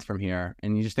declines from here,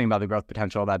 and you just think about the growth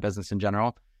potential of that business in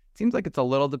general, it seems like it's a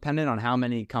little dependent on how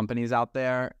many companies out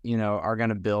there are going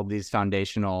to build these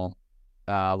foundational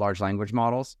large language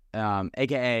models.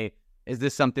 AKA, is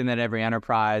this something that every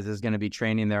enterprise is going to be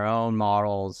training their own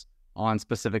models on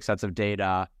specific sets of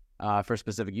data for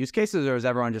specific use cases, or is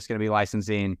everyone just going to be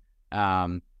licensing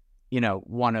one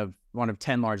of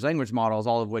 10 large language models,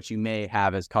 all of which you may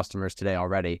have as customers today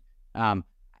already? How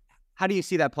do you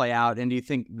see that play out? And do you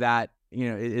think that,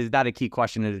 is that a key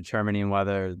question in determining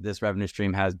whether this revenue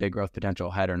stream has big growth potential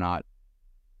ahead or not?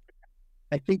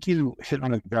 I think you hit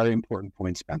on a very important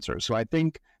point, Spencer. So I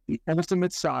think the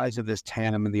ultimate size of this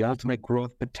TAM and the ultimate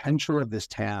growth potential of this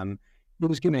TAM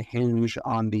is going to hinge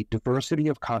on the diversity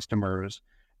of customers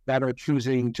that are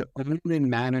choosing to own and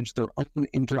manage their own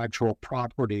intellectual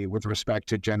property with respect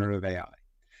to generative AI.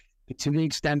 To the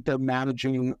extent they're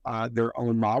managing their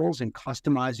own models and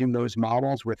customizing those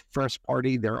models with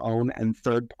first-party, their own, and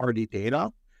third-party data,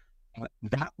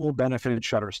 that will benefit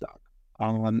Shutterstock.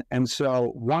 And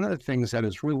so one of the things that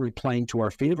is really playing to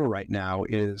our favor right now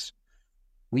is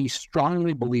we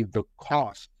strongly believe the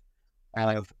cost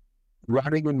of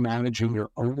running and managing your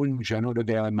own generative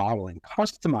AI model and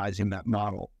customizing that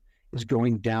model is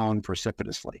going down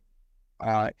precipitously.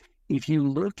 If you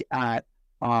look at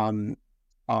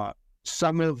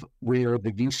some of where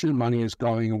the VC money is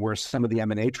going and where some of the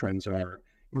M&A trends are,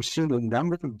 we're seeing a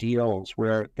number of deals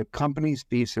where the company's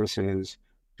thesis is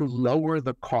to lower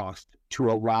the cost to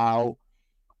allow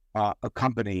a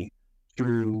company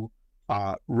to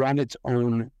run its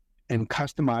own and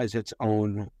customize its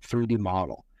own 3D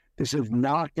model. This is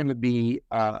not going to be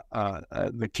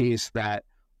the case that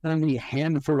only a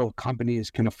handful of companies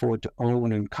can afford to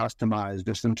own and customize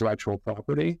this intellectual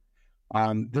property.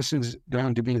 This is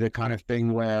going to be the kind of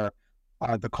thing where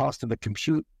the cost of the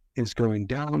compute is going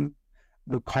down,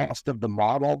 the cost of the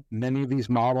model. Many of these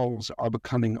models are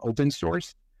becoming open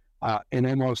source in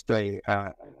almost an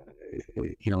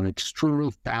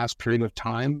extremely fast period of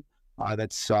time.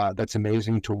 That's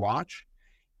amazing to watch.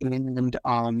 And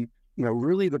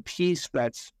really the piece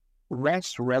that's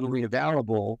less readily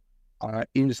available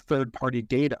is third-party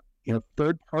data.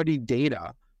 Third-party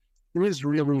data is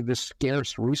really the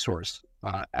scarce resource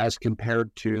as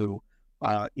compared to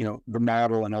the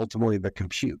model and ultimately the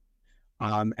compute.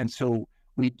 And so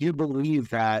we do believe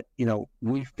that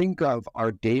we think of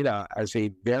our data as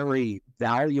a very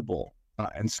valuable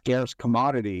and scarce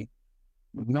commodity,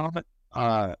 not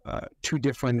too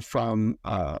different from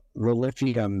the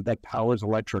lithium that powers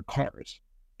electric cars.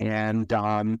 And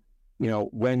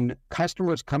when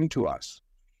customers come to us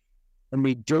and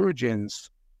we diligence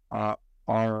our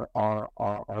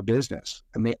business,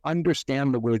 and they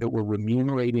understand the way that we're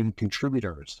remunerating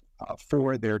contributors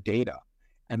for their data,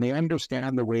 and they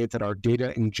understand the way that our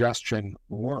data ingestion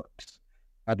works,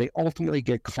 they ultimately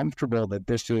get comfortable that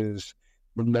this is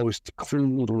the most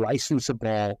clean,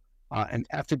 licensable, and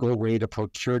ethical way to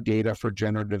procure data for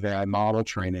generative AI model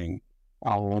training.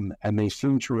 And they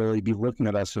seem to really be looking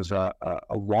at us as a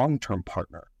long-term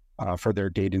partner for their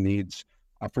data needs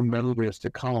for many years to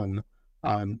come,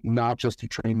 not just to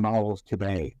train models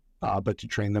today, but to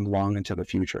train them long into the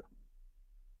future.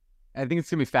 I think it's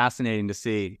going to be fascinating to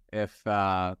see if,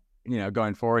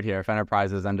 going forward here, if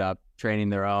enterprises end up training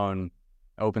their own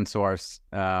open source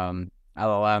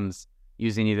LLMs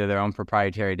using either their own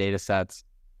proprietary data sets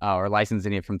or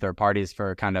licensing it from third parties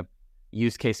for kind of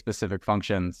use case specific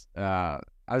functions. I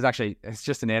it's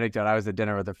just an anecdote. I was at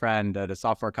dinner with a friend at a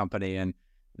software company, and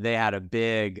they had a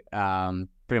big,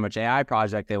 pretty much AI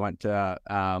project. They went to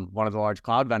one of the large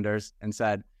cloud vendors and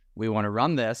said, we want to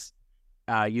run this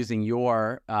using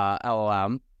your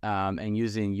LLM and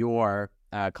using your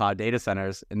cloud data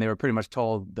centers. And they were pretty much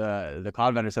told, the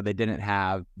cloud vendor said they didn't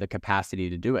have the capacity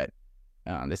to do it.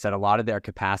 They said a lot of their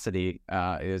capacity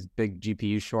is big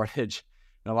GPU shortage.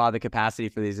 And a lot of the capacity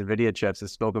for these NVIDIA chips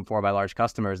is spoken for by large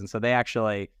customers. And so they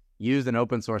actually used an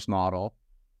open source model,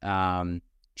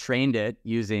 trained it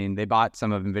they bought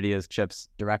some of NVIDIA's chips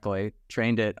directly,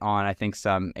 trained it on, I think,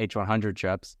 some H100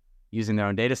 chips using their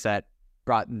own data set,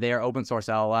 brought their open source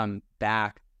LLM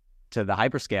back to the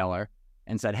hyperscaler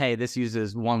and said, hey, this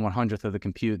uses 1/100th of the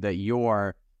compute that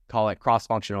your, call it,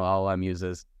 cross-functional LLM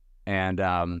uses. And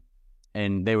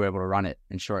they were able to run it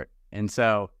in short. And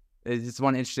so it's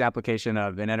one interesting application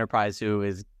of an enterprise who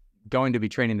is going to be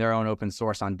training their own open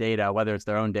source on data, whether it's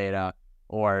their own data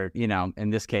or, in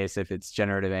this case, if it's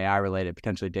generative AI related,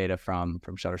 potentially data from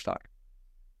Shutterstock.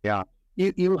 Yeah.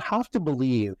 You have to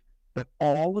believe that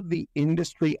all of the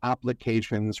industry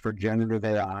applications for generative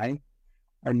AI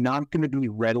are not going to be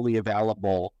readily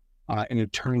available in a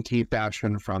turnkey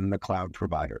fashion from the cloud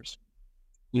providers.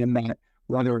 In that,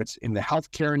 whether it's in the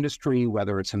healthcare industry,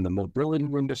 whether it's in the mobility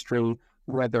industry,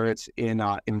 whether it's in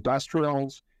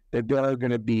industrials, that there are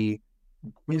going to be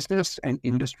business and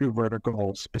industry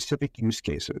vertical specific use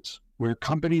cases where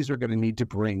companies are going to need to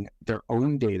bring their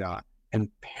own data and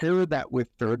pair that with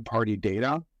third-party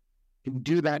data and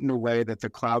do that in a way that the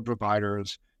cloud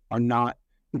providers are not,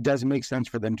 it doesn't make sense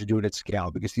for them to do it at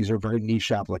scale because these are very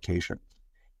niche applications.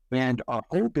 And our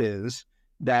hope is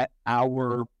that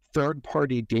our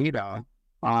third-party data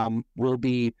will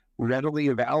be readily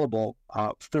available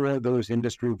for those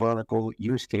industry vertical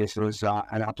use cases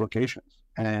and applications.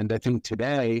 And I think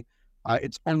today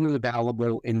it's only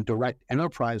available in direct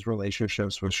enterprise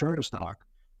relationships with Shutterstock.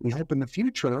 We hope in the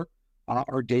future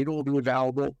our data will be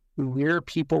available where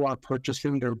people are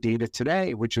purchasing their data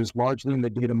today, which is largely in the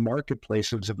data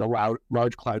marketplaces of the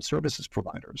large cloud services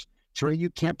providers. So you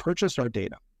can't purchase our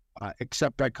data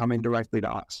except by coming directly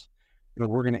to us.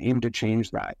 We're going to aim to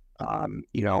change that, in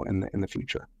the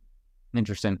future.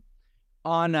 Interesting.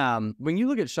 On when you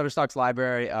look at Shutterstock's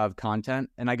library of content,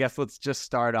 and I guess let's just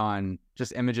start on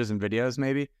just images and videos,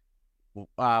 maybe.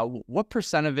 What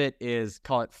percent of it is,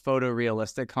 call it,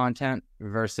 photorealistic content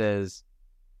versus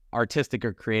artistic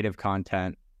or creative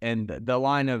content? And the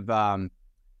line of the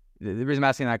reason I'm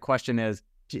asking that question is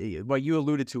what you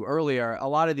alluded to earlier. A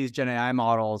lot of these Gen AI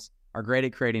models are great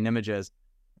at creating images.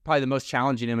 Probably the most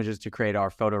challenging images to create are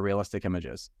photorealistic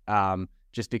images,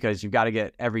 just because you've got to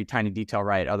get every tiny detail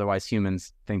right. Otherwise,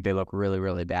 humans think they look really,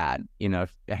 really bad.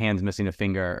 If a hand's missing a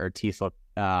finger or teeth look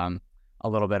a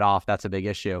little bit off, that's a big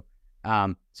issue.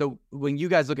 So when you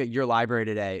guys look at your library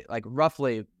today, like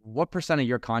roughly what percent of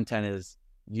your content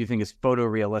do you think is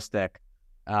photorealistic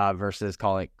versus,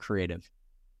 call it, creative?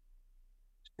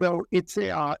 Well, it's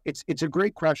a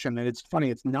great question, and it's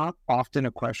funny. It's not often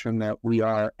a question that we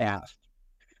are asked.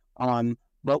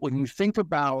 But when you think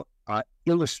about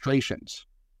illustrations,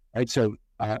 right? So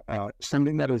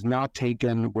something that is not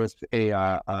taken with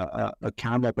a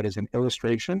camera, but is an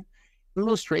illustration.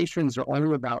 Illustrations are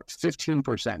only about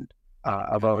 15%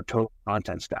 of our total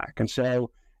content stack, and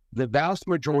so the vast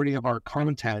majority of our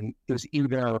content is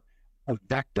either a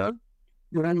vector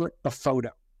or a photo,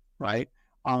 right?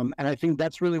 And I think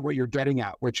that's really what you're getting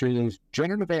at, which is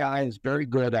generative AI is very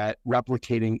good at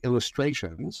replicating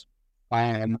illustrations,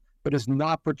 but is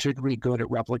not particularly good at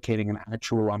replicating an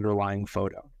actual underlying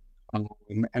photo.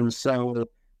 And so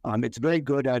it's very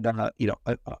good at,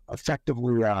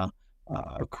 effectively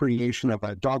a creation of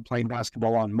a dog playing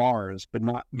basketball on Mars, but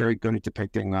not very good at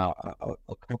depicting a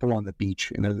couple on the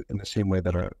beach in the same way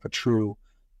that a true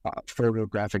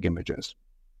photographic image is.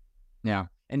 Yeah.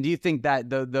 And do you think that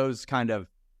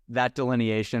that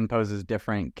delineation poses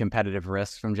different competitive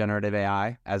risks from generative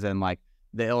AI, as in like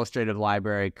the illustrative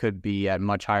library could be at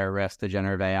much higher risk to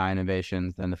generative AI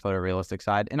innovations than the photorealistic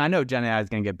side? And I know Gen AI is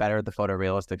going to get better at the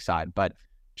photorealistic side, but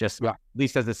just at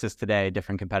least as this is today,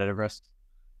 different competitive risks?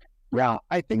 Yeah,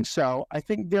 I think so. I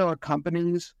think there are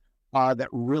companies that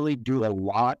really do a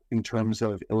lot in terms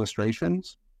of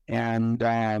illustrations, and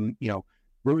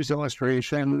those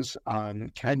illustrations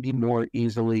can be more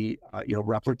easily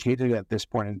replicated at this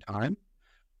point in time.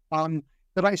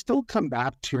 But I still come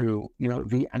back to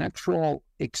the actual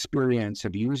experience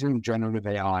of using generative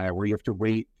AI, where you have to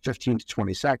wait 15 to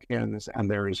 20 seconds, and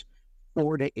there's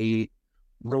 4 to 8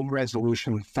 low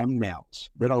resolution thumbnails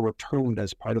that are returned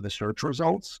as part of the search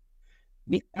results.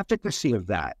 The efficacy of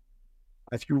that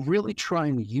if you really try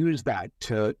and use that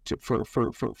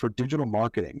for digital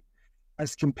marketing,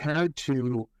 as compared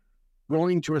to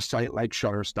going to a site like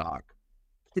Shutterstock,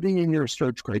 putting in your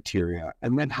search criteria,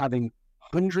 and then having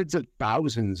hundreds of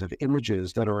thousands of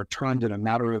images that are returned in a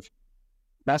matter of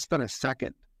less than a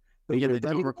second. But they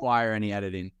don't require any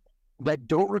editing. That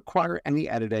don't require any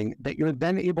editing, that you're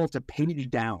then able to page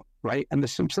down, right? And the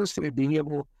simplicity of being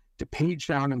able to page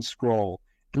down and scroll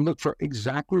and look for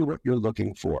exactly what you're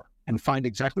looking for and find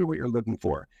exactly what you're looking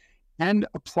for and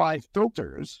apply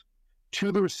filters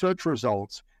to the search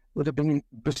results that have been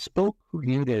bespoke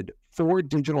created for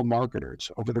digital marketers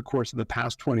over the course of the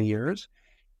past 20 years.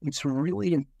 It's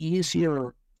really an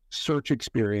easier search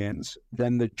experience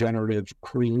than the generative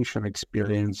creation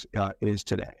experience is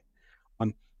today.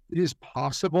 It is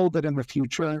possible that in the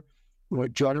future,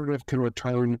 generative can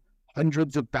return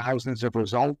hundreds of thousands of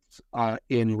results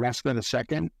in less than a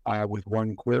second with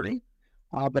one query.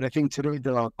 But I think today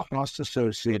there are costs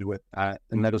associated with that,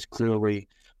 and that is clearly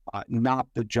not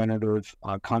the generative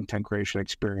content creation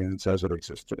experience as it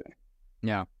exists today.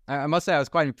 Yeah, I must say I was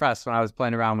quite impressed when I was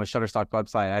playing around with Shutterstock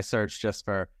website. I searched just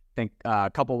for, I think,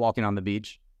 a couple walking on the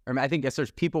beach. Or I think I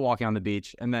searched people walking on the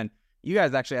beach. And then you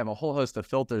guys actually have a whole host of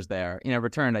filters there.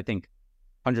 Returned, I think,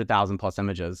 100,000 plus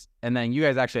images. And then you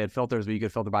guys actually had filters where you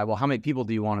could filter by, well, how many people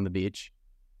do you want on the beach?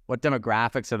 What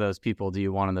demographics of those people do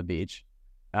you want on the beach?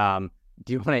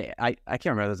 Do you want to, I can't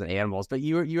remember those animals, but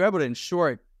you were able to ensure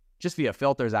it just via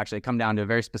filters actually come down to a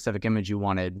very specific image you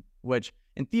wanted, which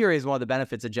in theory is one of the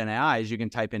benefits of Gen AI is you can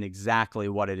type in exactly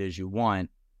what it is you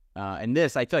want. And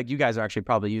this, I feel like you guys are actually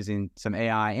probably using some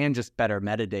AI and just better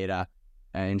metadata,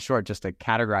 in short, just to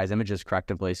categorize images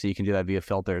correctly. So you can do that via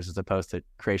filters as opposed to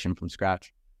creation from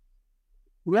scratch.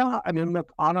 Well, I mean,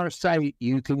 look, on our site,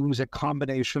 you can use a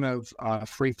combination of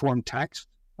free-form text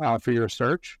for your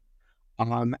search,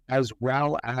 as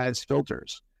well as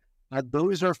filters.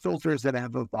 Those are filters that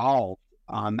have evolved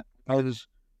as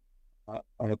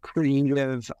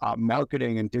creative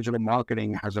marketing and digital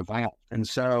marketing has evolved. And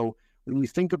so when you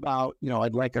think about,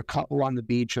 I'd like a couple on the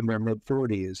beach in their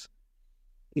mid-40s,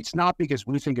 it's not because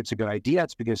we think it's a good idea.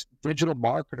 It's because digital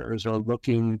marketers are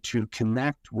looking to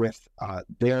connect with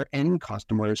their end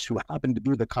customers who happen to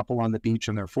be the couple on the beach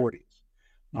in their 40s.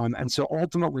 And so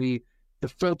ultimately, the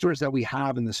filters that we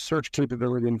have and the search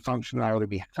capability and functionality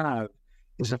we have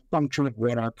is a function of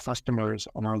what our customers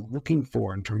are looking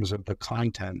for in terms of the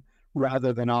content,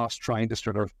 rather than us trying to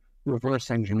sort of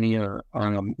reverse engineer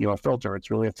a filter.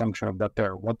 It's really a function of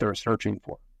what they're searching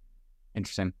for.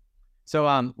 Interesting.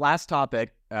 So last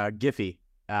topic, Giphy.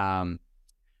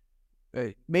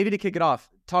 Maybe to kick it off,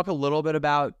 talk a little bit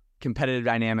about competitive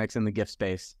dynamics in the GIF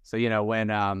space. So, when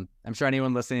I'm sure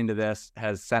anyone listening to this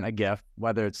has sent a GIF,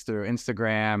 whether it's through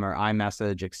Instagram or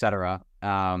iMessage, et cetera,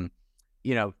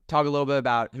 talk a little bit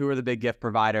about who are the big GIF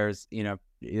providers.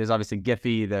 There's obviously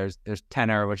Giphy, there's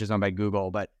Tenor, which is owned by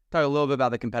Google, but talk a little bit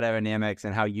about the competitive dynamics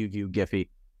and how you view Giphy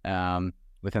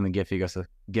within the GIF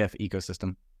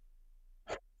ecosystem.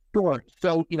 Sure.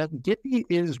 So, Giphy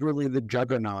is really the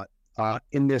juggernaut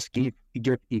in this GIF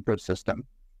ecosystem.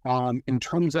 In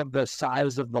terms of the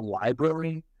size of the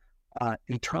library,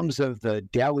 in terms of the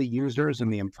daily users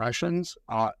and the impressions,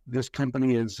 this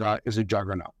company is a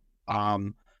juggernaut.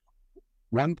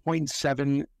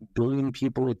 1.7 billion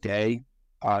people a day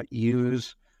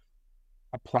use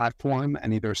a platform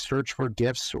and either search for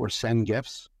GIFs or send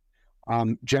GIFs,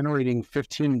 generating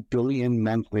 15 billion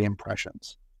monthly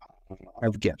impressions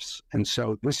of GIFs. And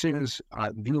so this is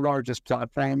the largest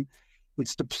platform.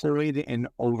 It's deployed in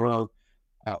over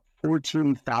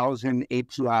 14,000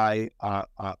 API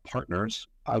partners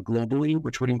globally,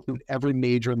 which would include every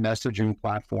major messaging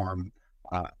platform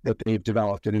that they've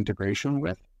developed an integration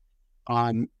with.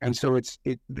 And so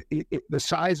the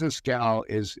size and scale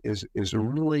is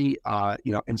really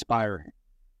inspiring.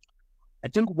 I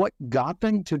think what got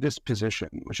them to this position,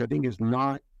 which I think is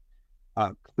not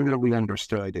clearly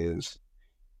understood, is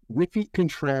Giphy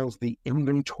controls the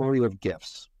inventory of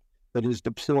GIFs that is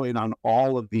deployed on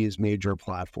all of these major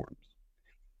platforms.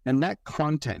 And that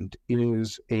content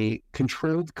is a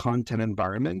controlled content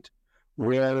environment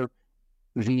where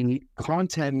the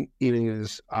content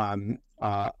is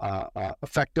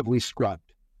effectively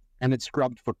scrubbed. And it's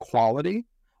scrubbed for quality,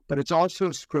 but it's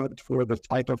also scrubbed for the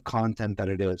type of content that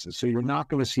it is. So you're not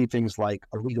going to see things like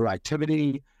illegal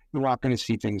activity. You're not going to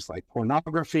see things like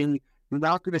pornography. You're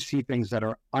not going to see things that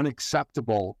are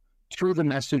unacceptable through the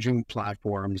messaging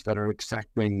platforms that are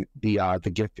accepting the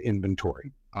GIF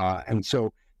inventory. And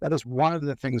so that is one of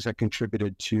the things that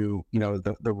contributed to,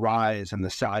 the rise and the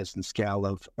size and scale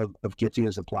of Giphy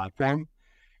as a platform.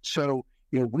 So,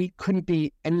 we couldn't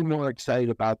be any more excited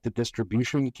about the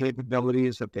distribution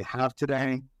capabilities that they have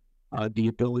today, the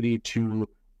ability to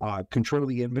control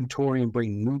the inventory and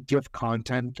bring new gift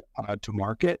content to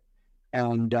market.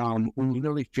 And we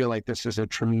really feel like this is a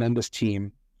tremendous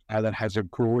team that has a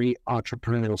great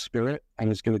entrepreneurial spirit and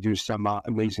is going to do some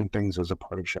amazing things as a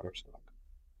part of Shutterstock.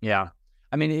 Yeah.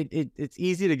 I mean, it's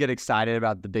easy to get excited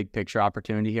about the big picture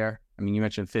opportunity here. I mean, you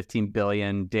mentioned 15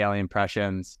 billion daily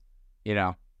impressions.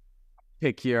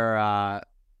 Pick your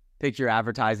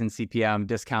advertising CPM,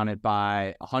 discount it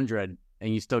by 100,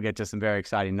 and you still get to some very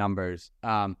exciting numbers.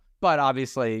 But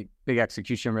obviously, big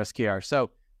execution risk here.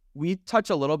 So we touch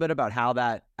a little bit about how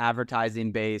that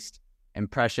the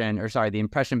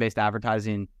impression-based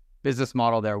advertising business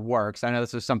model there works. I know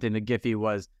this was something that Giphy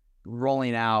was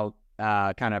rolling out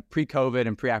kind of pre-COVID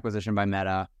and pre-acquisition by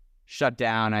Meta, shut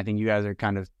down. I think you guys are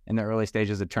kind of in the early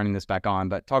stages of turning this back on,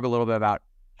 but talk a little bit about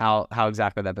how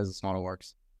exactly that business model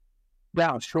works.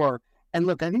 Yeah, sure. And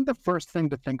look, I think the first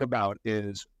thing to think about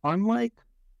is, unlike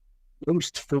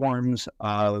most forms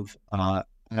of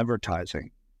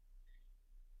advertising,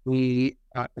 the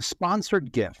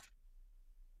sponsored GIF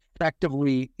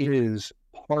effectively is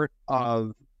part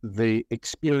of the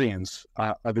experience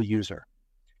of a user.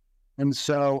 And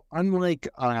so unlike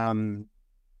an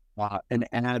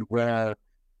ad where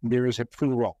there is a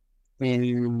pre-roll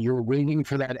and you're waiting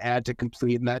for that ad to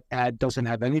complete, and that ad doesn't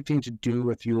have anything to do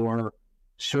with your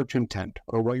search intent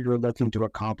or what you're looking to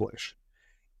accomplish,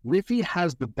 Giphy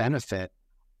has the benefit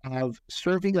of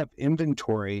serving up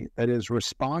inventory that is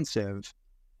responsive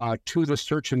to the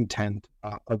search intent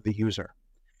of the user.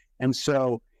 And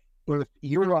so if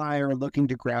you or I are looking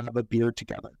to grab a beer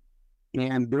together,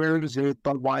 and there's a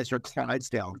Budweiser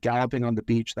Clydesdale galloping on the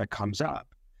beach that comes up,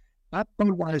 that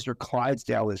Budweiser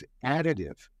Clydesdale is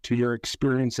additive to your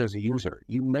experience as a user.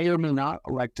 You may or may not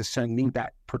elect to send me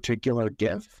that particular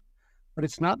GIF, but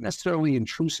it's not necessarily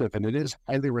intrusive, and it is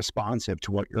highly responsive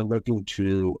to what you're looking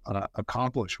to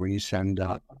accomplish when you send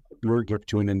your GIF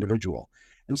to an individual.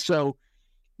 And so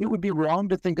it would be wrong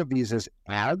to think of these as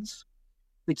ads.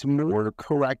 It's more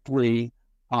correctly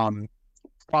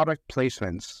product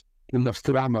placements in the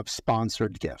form of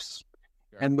sponsored GIFs.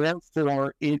 Sure. And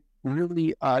therefore, it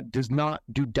really does not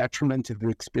do detriment to the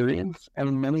experience, and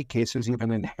in many cases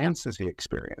even enhances the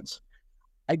experience.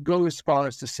 I'd go as far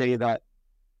as to say that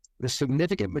the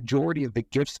significant majority of the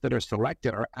GIFs that are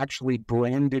selected are actually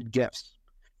branded GIFs.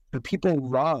 But people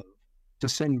love to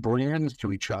send brands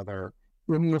to each other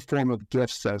in the form of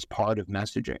GIFs as part of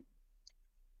messaging.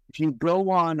 If you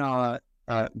go on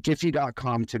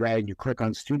Giphy.com today and you click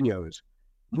on Studios,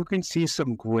 you can see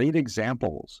some great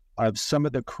examples of some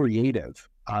of the creative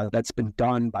that's been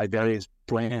done by various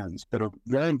brands that are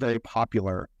very, very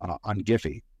popular on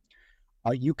Giphy.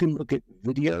 You can look at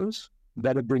videos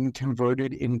that have been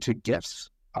converted into GIFs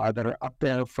that are up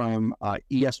there from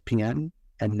ESPN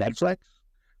and Netflix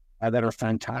that are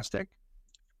fantastic.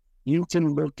 You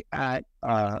can look at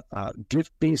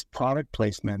GIF-based product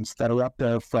placements that are up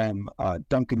there from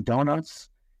Dunkin' Donuts,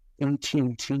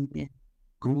 AT&T,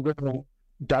 Google,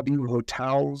 W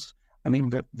Hotels. I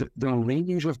mean, the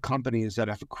range of companies that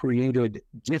have created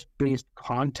GIF-based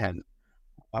content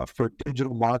for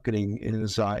digital marketing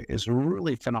is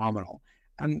really phenomenal.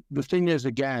 And the thing is,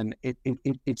 again,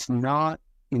 it's not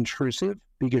intrusive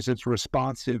because it's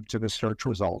responsive to the search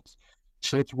results.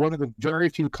 So it's one of the very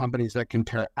few companies that can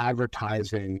pair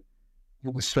advertising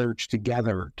and search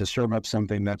together to serve up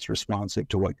something that's responsive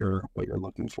to what you're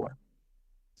looking for.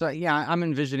 So yeah, I'm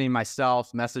envisioning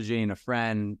myself messaging a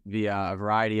friend via a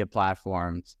variety of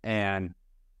platforms, and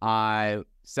I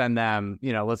send them,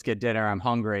 let's get dinner, I'm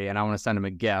hungry, and I want to send them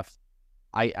a GIF.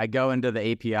 I go into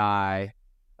the API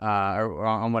or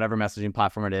on whatever messaging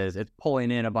platform it is. It's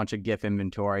pulling in a bunch of GIF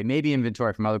inventory, maybe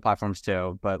inventory from other platforms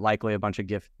too, but likely a bunch of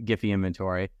Giphy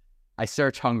inventory. I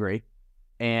search hungry,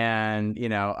 and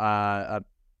a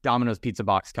Domino's pizza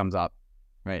box comes up,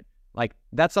 right? Like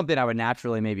that's something I would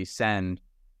naturally maybe send.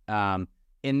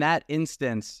 In that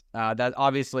instance, that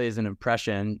obviously is an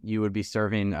impression you would be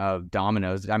serving of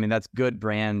Domino's. I mean, that's good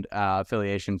brand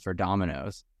affiliation for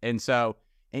Domino's. And so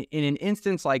in an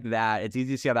instance like that, it's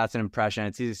easy to see how that's an impression.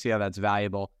 It's easy to see how that's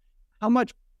valuable. How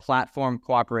much platform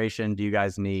cooperation do you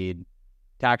guys need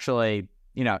to actually,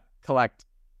 collect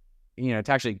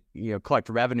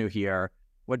revenue here?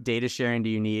 What data sharing do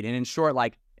you need? And in short,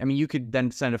 you could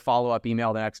then send a follow-up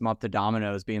email the next month to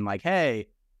Domino's being like, hey,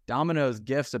 Domino's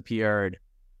GIFs appeared,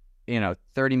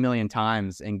 30 million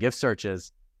times in GIF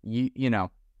searches.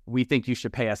 We think you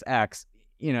should pay us X.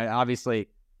 Obviously,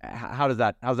 how's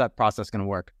that process going to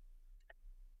work?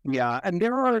 Yeah, and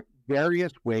there are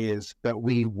various ways that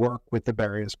we work with the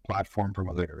various platform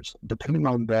providers, depending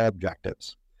on their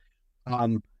objectives.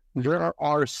 There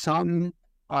are some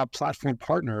platform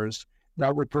partners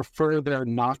that would prefer there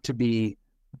not to be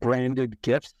branded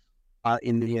gifts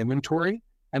in the inventory,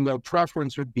 and their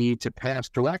preference would be to pass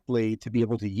directly to be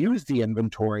able to use the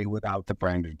inventory without the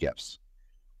branded gifts.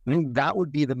 I think that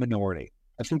would be the minority.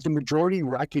 I think the majority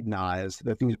recognize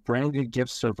that these branded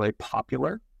gifts are very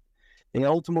popular. They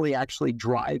ultimately actually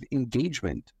drive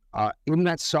engagement in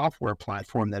that software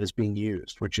platform that is being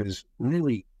used, which is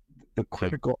really the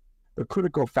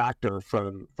critical factor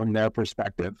from their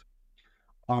perspective.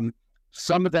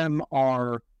 Some of them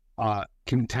are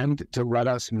content to let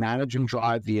us manage and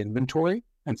drive the inventory,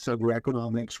 and so the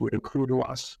economics would accrue to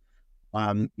us,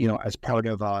 as part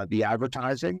of the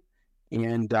advertising,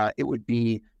 and it would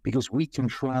be because we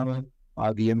control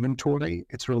the inventory.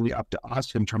 It's really up to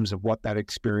us in terms of what that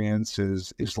experience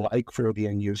is like for the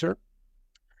end user.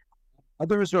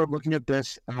 Others are looking at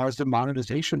this as a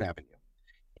monetization avenue.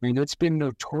 I mean, it's been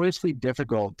notoriously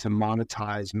difficult to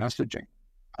monetize messaging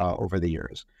over the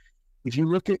years. If you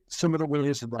look at some of the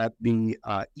ways that the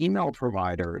email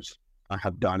providers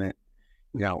have done it,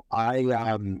 I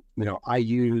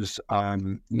use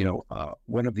one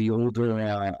of the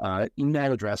older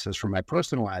email addresses for my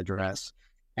personal address,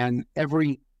 and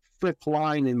every fifth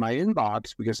line in my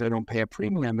inbox, because I don't pay a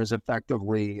premium, is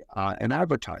effectively an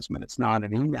advertisement. It's not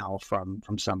an email from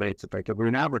somebody; it's effectively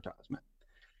an advertisement.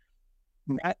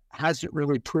 That hasn't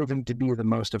really proven to be the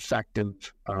most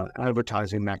effective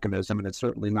advertising mechanism, and it's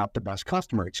certainly not the best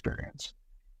customer experience.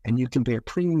 And you can pay a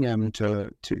premium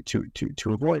to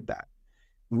avoid that.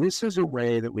 This is a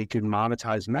way that we can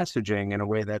monetize messaging in a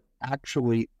way that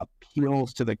actually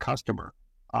appeals to the customer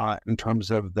in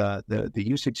terms of the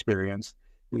use experience.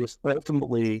 Because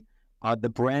ultimately, the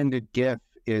branded gift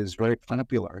is very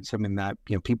popular. It's something that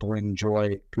people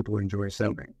enjoy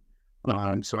sending.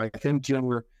 So I think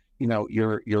your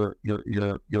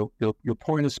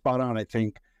point is spot on. I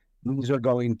think these are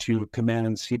going to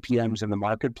command CPMs in the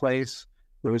marketplace.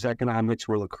 Those economics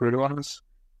will accrue to us.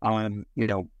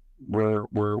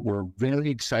 We're very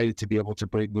excited to be able to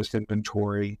bring this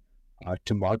inventory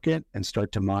to market and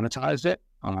start to monetize it.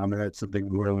 And that's something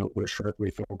we're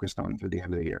sharply focused on through the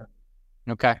end of the year.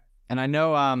 Okay. And I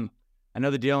know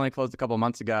the deal only closed a couple of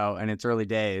months ago and it's early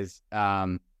days.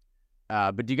 But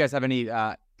do you guys have any,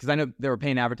 because I know they were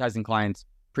paying advertising clients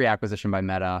pre-acquisition by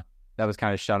Meta. That was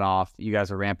kind of shut off. You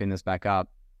guys are ramping this back up.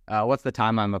 What's the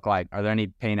timeline look like? Are there any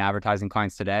paying advertising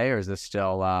clients today, or is this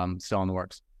still in the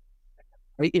works?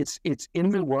 It's in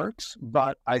the works,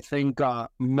 but I think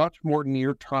much more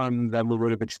near term than we would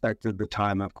have expected at the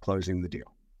time of closing the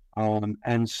deal.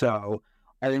 And so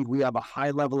I think we have a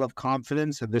high level of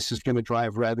confidence that this is going to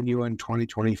drive revenue in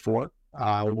 2024.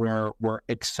 We're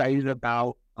excited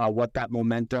about what that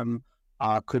momentum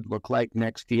could look like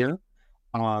next year.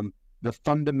 The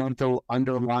fundamental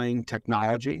underlying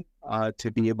technology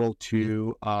to be able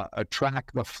to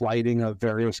track the flighting of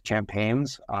various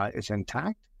campaigns is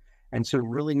intact. And so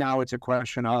really now it's a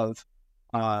question of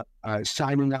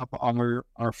signing up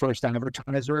our first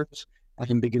advertisers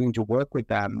and beginning to work with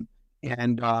them.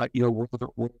 And,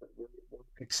 we're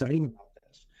excited about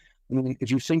this. I mean,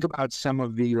 if you think about some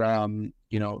of the,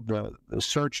 the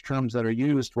search terms that are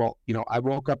used, I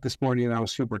woke up this morning and I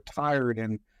was super tired,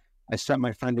 and I sent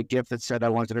my friend a gift that said I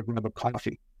wanted to grab a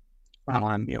coffee.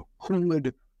 Who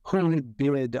would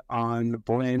bid on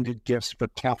branded gifts for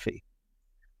coffee?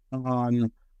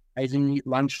 I didn't eat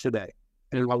lunch today,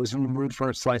 and I was in the mood for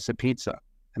a slice of pizza.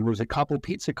 And there's a couple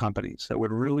pizza companies that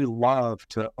would really love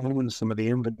to own some of the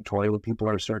inventory when people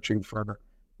are searching for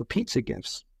pizza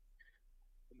gifts.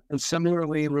 And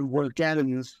similarly, when work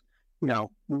ends, we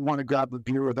want to grab a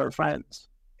beer with our friends.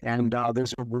 And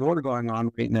there's a war going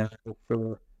on right now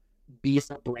for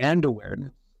brand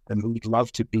awareness, and we'd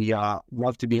love to be a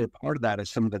part of that as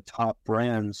some of the top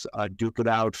brands duke it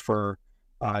out for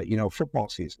football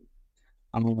season.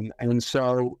 And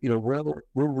so, we're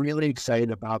really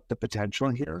excited about the potential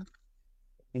here.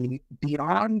 And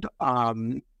beyond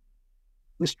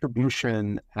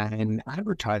distribution and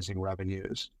advertising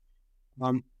revenues,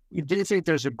 we do think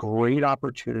there's a great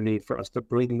opportunity for us to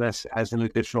bring this as an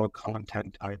additional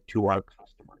content type to our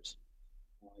customers.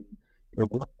 We're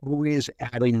always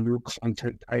adding new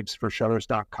content types for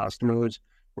Shutterstock customers.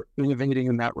 We're innovating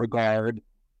in that regard.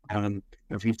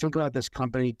 If you think about this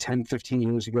company 10, 15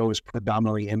 years ago, it was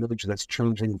predominantly image. That's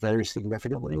changing very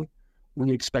significantly.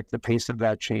 We expect the pace of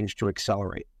that change to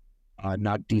accelerate,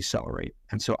 not decelerate.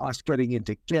 And so us getting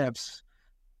into GIFs,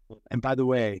 and by the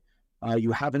way,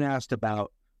 you haven't asked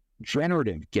about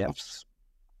generative GIFs,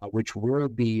 which will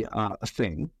be a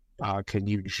thing. Can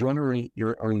you generate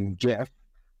your own GIF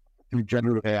through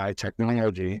generative AI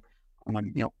technology?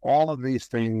 All of these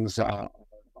things are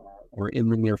in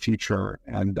the near future,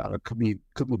 and could be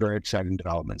very exciting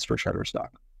developments for Shutterstock.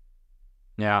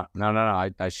 Yeah,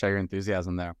 no. I share your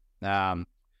enthusiasm there. Well,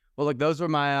 look, those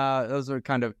were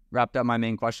kind of wrapped up my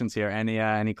main questions here.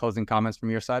 Any closing comments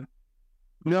from your side?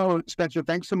 No, Spencer,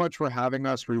 thanks so much for having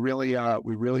us. We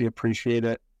really appreciate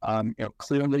it.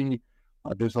 Clearly,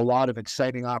 there's a lot of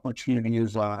exciting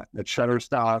opportunities at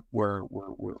Shutterstock. We're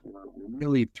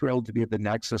really thrilled to be at the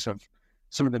nexus of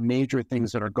some of the major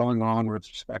things that are going on with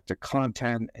respect to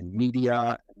content and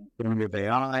media and generative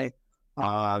AI.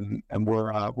 And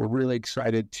we're really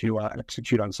excited to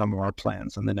execute on some of our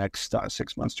plans in the next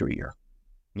 6 months to a year.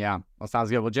 Yeah, well,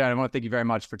 sounds good. Well, Jarrod, I want to thank you very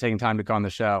much for taking time to come on the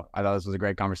show. I thought this was a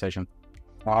great conversation.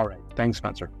 All right. Thanks,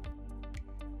 Spencer.